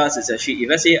this does is actually, if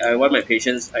let's say I want my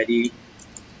patient's ID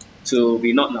to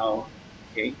be not now,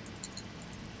 okay,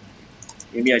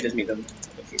 maybe I just make them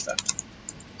uppercase.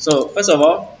 So first of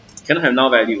all, cannot have null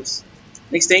values.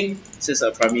 Next thing, this is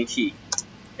a primary key,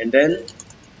 and then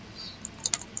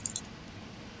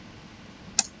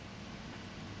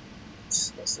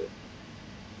what's it?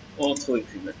 Auto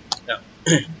increment. Yeah.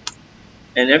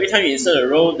 And every time you insert a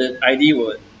row, the ID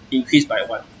will increase by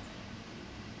 1.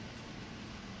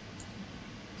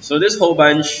 So this whole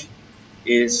bunch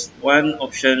is 1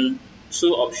 option,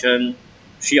 2 option,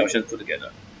 3 options put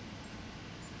together.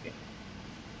 Okay.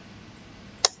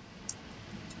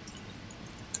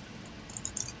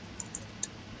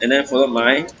 And then followed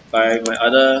by my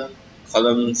other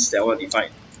columns that I want to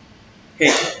define.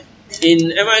 Okay.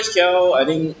 In MySQL, I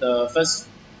think the first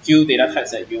few data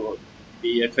types that you will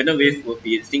be acquainted with would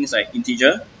be things like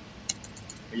integer.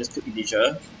 I just put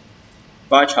integer,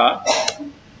 bar chart.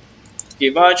 Okay,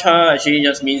 bar chart actually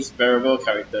just means variable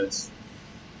characters.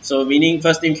 So meaning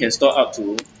first name can store up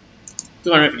to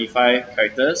 255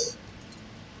 characters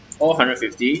or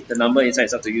 150. The number inside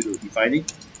is up to you to define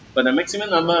it. But the maximum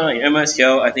number in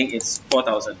MySQL, I think it's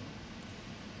 4,000.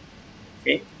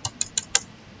 Okay.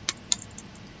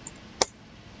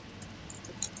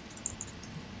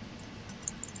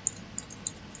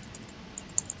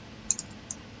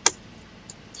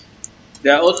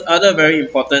 There are also other very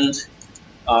important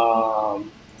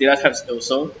data types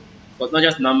also, but not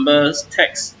just numbers,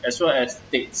 text, as well as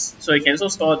dates. So you can also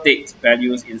store date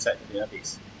values inside the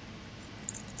database.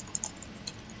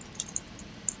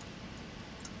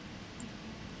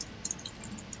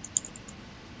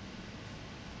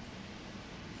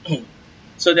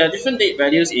 So there are different date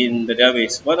values in the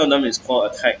database. One of them is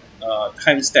called a type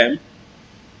timestamp.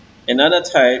 Another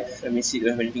type, let me see, do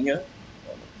I have anything here?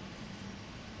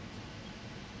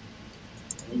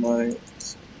 My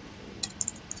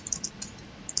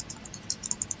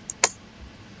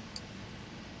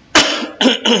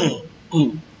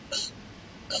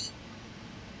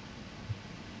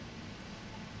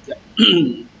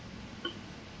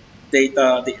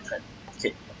data type.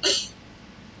 Okay.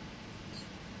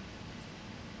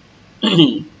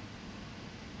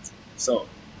 So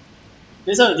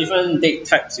these are the different date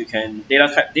types you can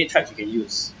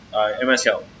use.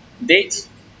 MySQL. Date,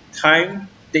 time,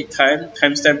 date time,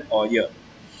 timestamp, or year.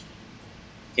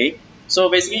 Okay. So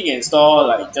basically you can store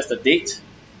like just the date,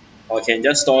 or you can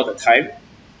just store the time,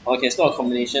 or you can store a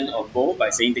combination of both by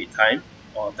saying date time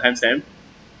or timestamp,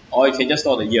 or you can just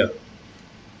store the year.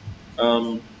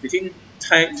 Between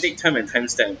date time and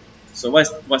timestamp, so what's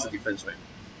the difference, right?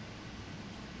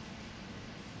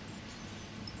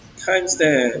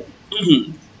 Timestamp.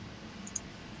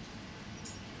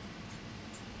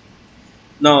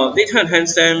 Now, daytime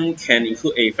timestamp can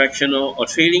include a fractional or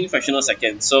trailing fractional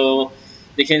second. So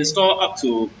they can store up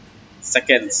to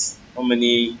seconds. How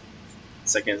many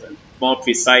seconds? More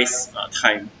precise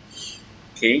time.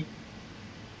 Okay.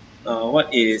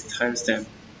 What is timestamp?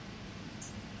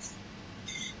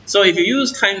 So if you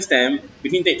use timestamp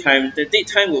between datetime, the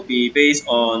datetime will be based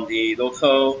on the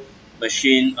local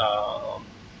machine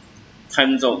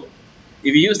time zone.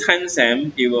 If you use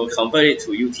timestamp, it will convert it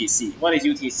to UTC. What is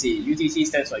UTC? UTC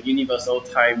stands for Universal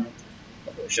Time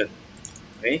Conversion.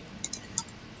 Okay.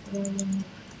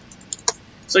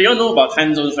 So you all know about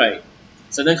time zones, right?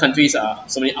 Certain countries are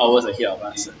so many hours ahead of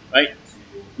us, right?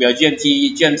 We are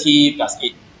GMT plus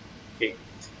 8. Okay.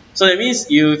 So that means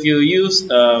if you use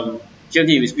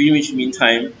GMT with Greenwich Mean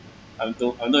Time, I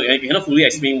cannot fully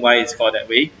explain why it's called that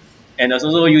way. And there's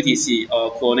also UTC,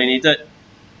 or Coordinated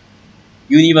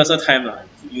Universal Time,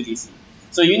 UTC.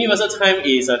 So universal time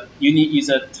is a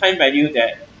time value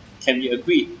that can be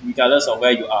agreed regardless of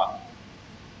where you are.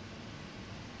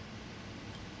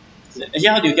 Actually,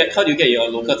 how do you get your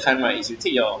local time, right? Is you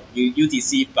take your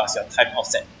UTC plus your time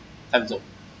offset, time zone.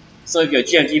 So if you're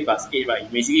GMT plus 8,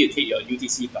 right, basically you take your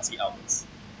UTC plus 8 hours.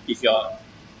 If you're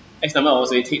X number of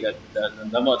hours, you take the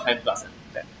number of time plus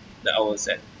the hours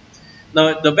set.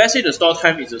 Now, the best way to store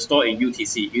time is to store in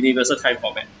UTC, Universal Time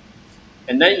Format.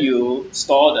 And then you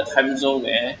store the time zone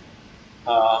there,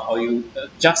 or you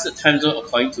adjust the time zone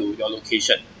according to your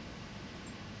location,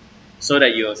 so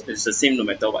that it's the same no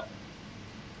matter what.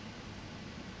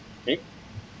 Okay.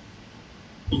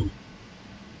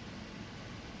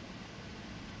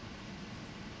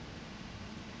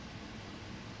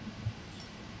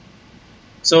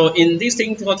 So in these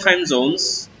things called time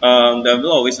zones, there are a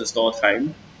lot of ways to store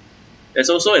time. There's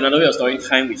also another way of storing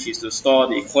time, which is to store,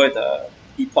 they call it the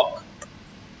epoch.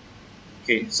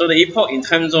 Okay, so the epoch in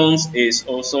time zones is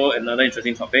also another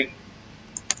interesting topic.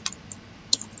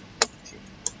 Okay.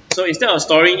 So instead of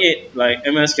storing it like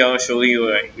MSQL showing you,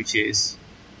 right, which is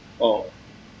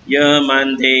year,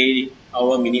 month, day,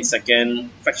 hour, minute,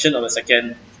 second, fraction of a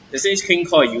second, there's this thing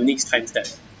called a Unix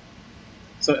timestamp.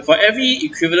 So for every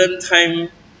equivalent time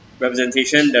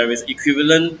representation, there is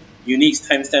equivalent Unix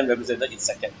timestamp represented in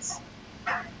seconds.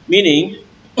 Meaning,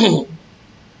 right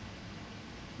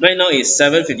now is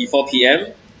 7:54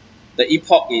 p.m. The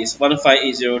epoch is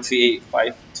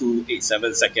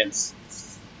 1580385287 seconds.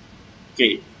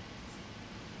 Okay.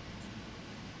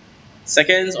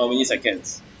 Seconds or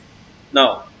milliseconds.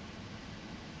 Now,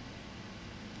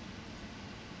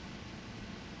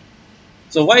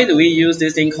 so why do we use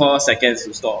this thing called seconds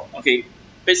to store? Okay,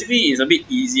 basically it's a bit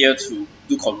easier to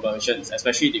do conversions,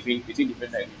 especially between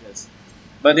different languages.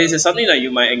 But this is something that you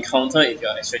might encounter if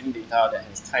you're extracting data that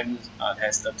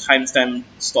has the timestamp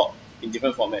stored in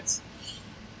different formats.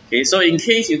 Okay, so in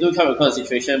case you do come across a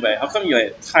situation where how come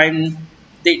your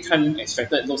date time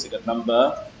extracted looks like a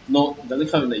number, no, it doesn't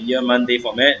come in the year, month, day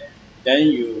format,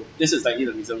 then this is likely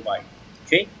the reason why.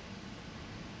 Okay.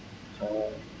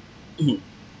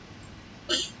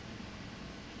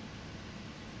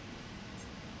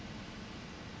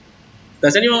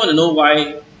 Does anyone want to know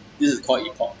why this is called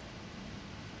epoch?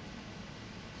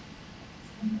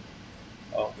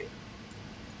 Okay.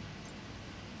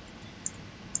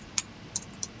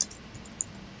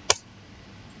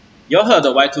 You all heard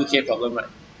the Y2K problem, right?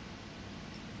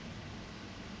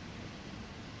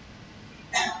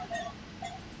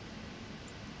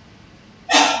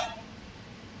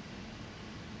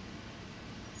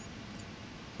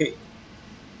 Okay.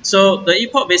 So the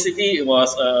epoch basically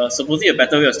was supposedly a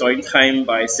better way of storing time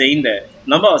by saying that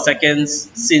number of seconds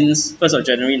since 1st of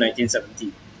January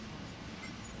 1970.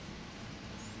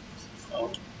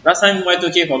 Last time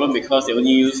Y2K problem because they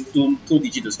only used two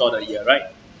digits to store the year,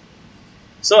 right?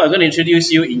 So I'm going to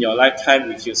introduce you in your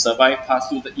lifetime if you survive past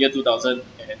the year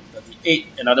 2038,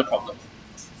 another problem.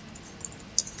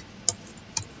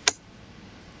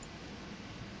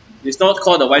 It's not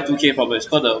called the Y2K problem, it's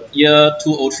called the year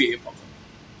 2038 problem.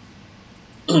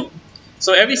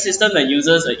 So every system that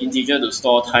uses an integer to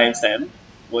store timestamp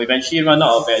will eventually run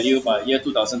out of value by year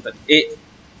 2038.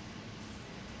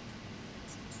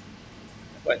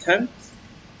 What time?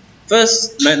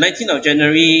 First, 19th of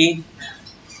January,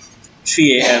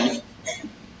 3 a.m.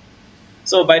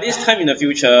 So by this time in the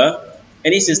future,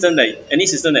 any system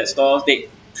that stores date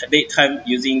time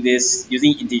using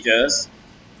integers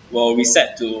will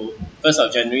reset to 1st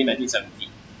of January 1970.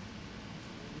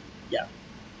 Yeah.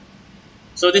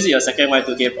 So this is your second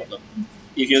Y2K problem.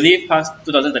 If you live past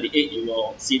 2038, you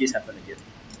will see this happen again.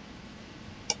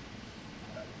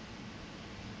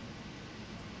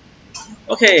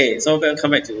 Okay, so we're going to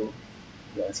come back to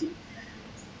reality.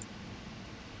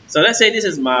 So let's say this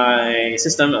is my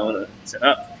system I want to set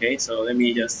up. Okay, so let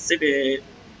me just save it.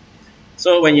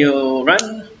 So when you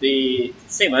run the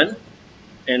statement,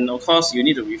 and of course you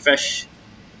need to refresh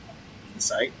the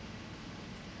site.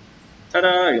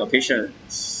 Ta-da, your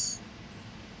patients.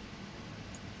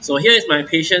 So here is my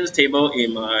patients table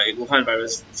in my Wuhan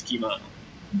virus schema.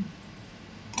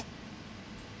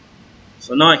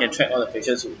 So now I can track all the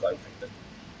patients who got infected.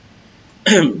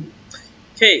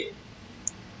 Okay.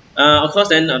 Of course,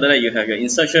 then after that you have your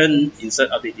insertion,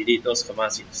 insert, update, delete, those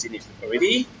commands you've seen it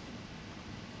already.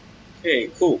 Okay,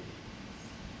 cool.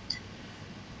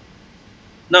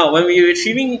 Now, when we're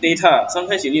retrieving data,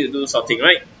 sometimes you need to do sorting,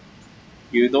 right?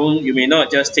 You may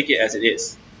not just take it as it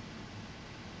is.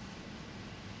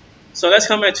 So let's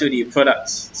come back to the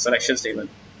products selection statement.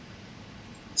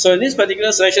 So in this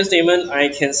particular selection statement, I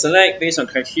can select based on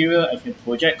criteria, I can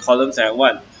project columns that I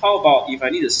want. How about if I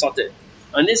need to sort it?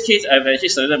 In this case, I've actually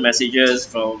selected messages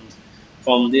from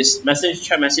this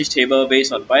chat message table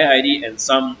based on buyer ID and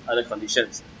some other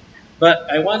conditions.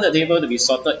 But I want the table to be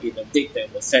sorted in the date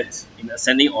that was sent in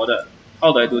ascending order.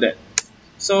 How do I do that?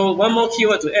 So one more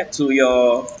keyword to add to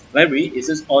your library is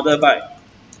this order by.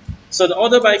 So the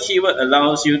order by keyword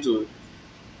allows you to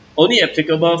only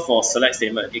applicable for select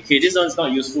statement. Okay, this one is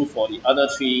not useful for the other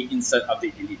three insert,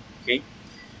 update, delete. Okay,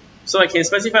 so I can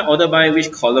specify order by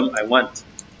which column I want.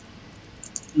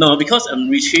 Now, because I'm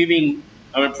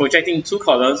projecting two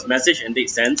columns, message and date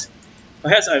sent,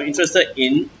 perhaps I'm interested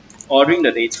in ordering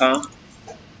the data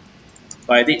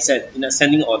by date sent in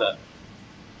ascending order.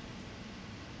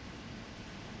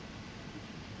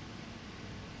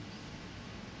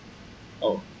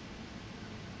 Oh,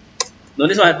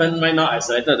 notice what happened right now. I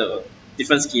selected the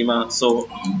different schema, so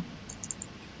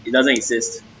it doesn't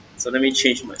exist. So let me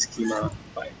change my schema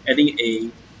by adding a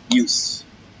use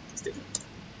statement.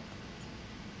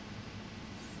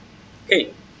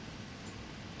 Okay.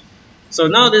 So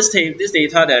now this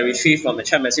data that I retrieved from the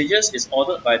chat messages is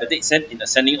ordered by the date sent in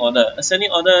ascending order.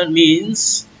 Ascending order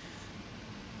means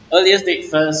earliest date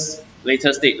first,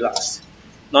 latest date last.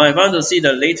 Now if I want to see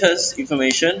the latest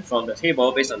information from the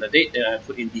table based on the date, then I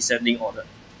put in descending order.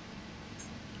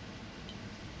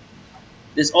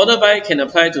 This order by can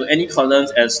apply to any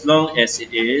columns as long as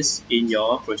it is in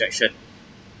your projection.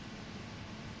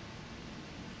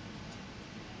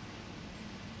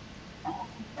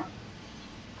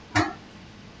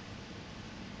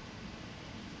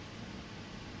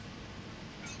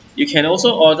 You can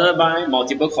also order by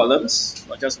multiple columns,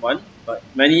 not just one, but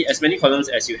as many columns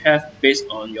as you have based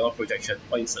on your projection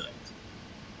or you select.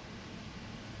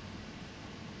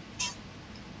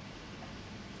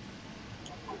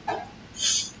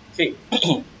 Okay.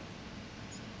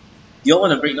 You all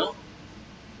want a break now?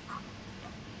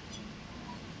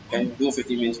 Okay, do a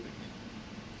 15 minutes break.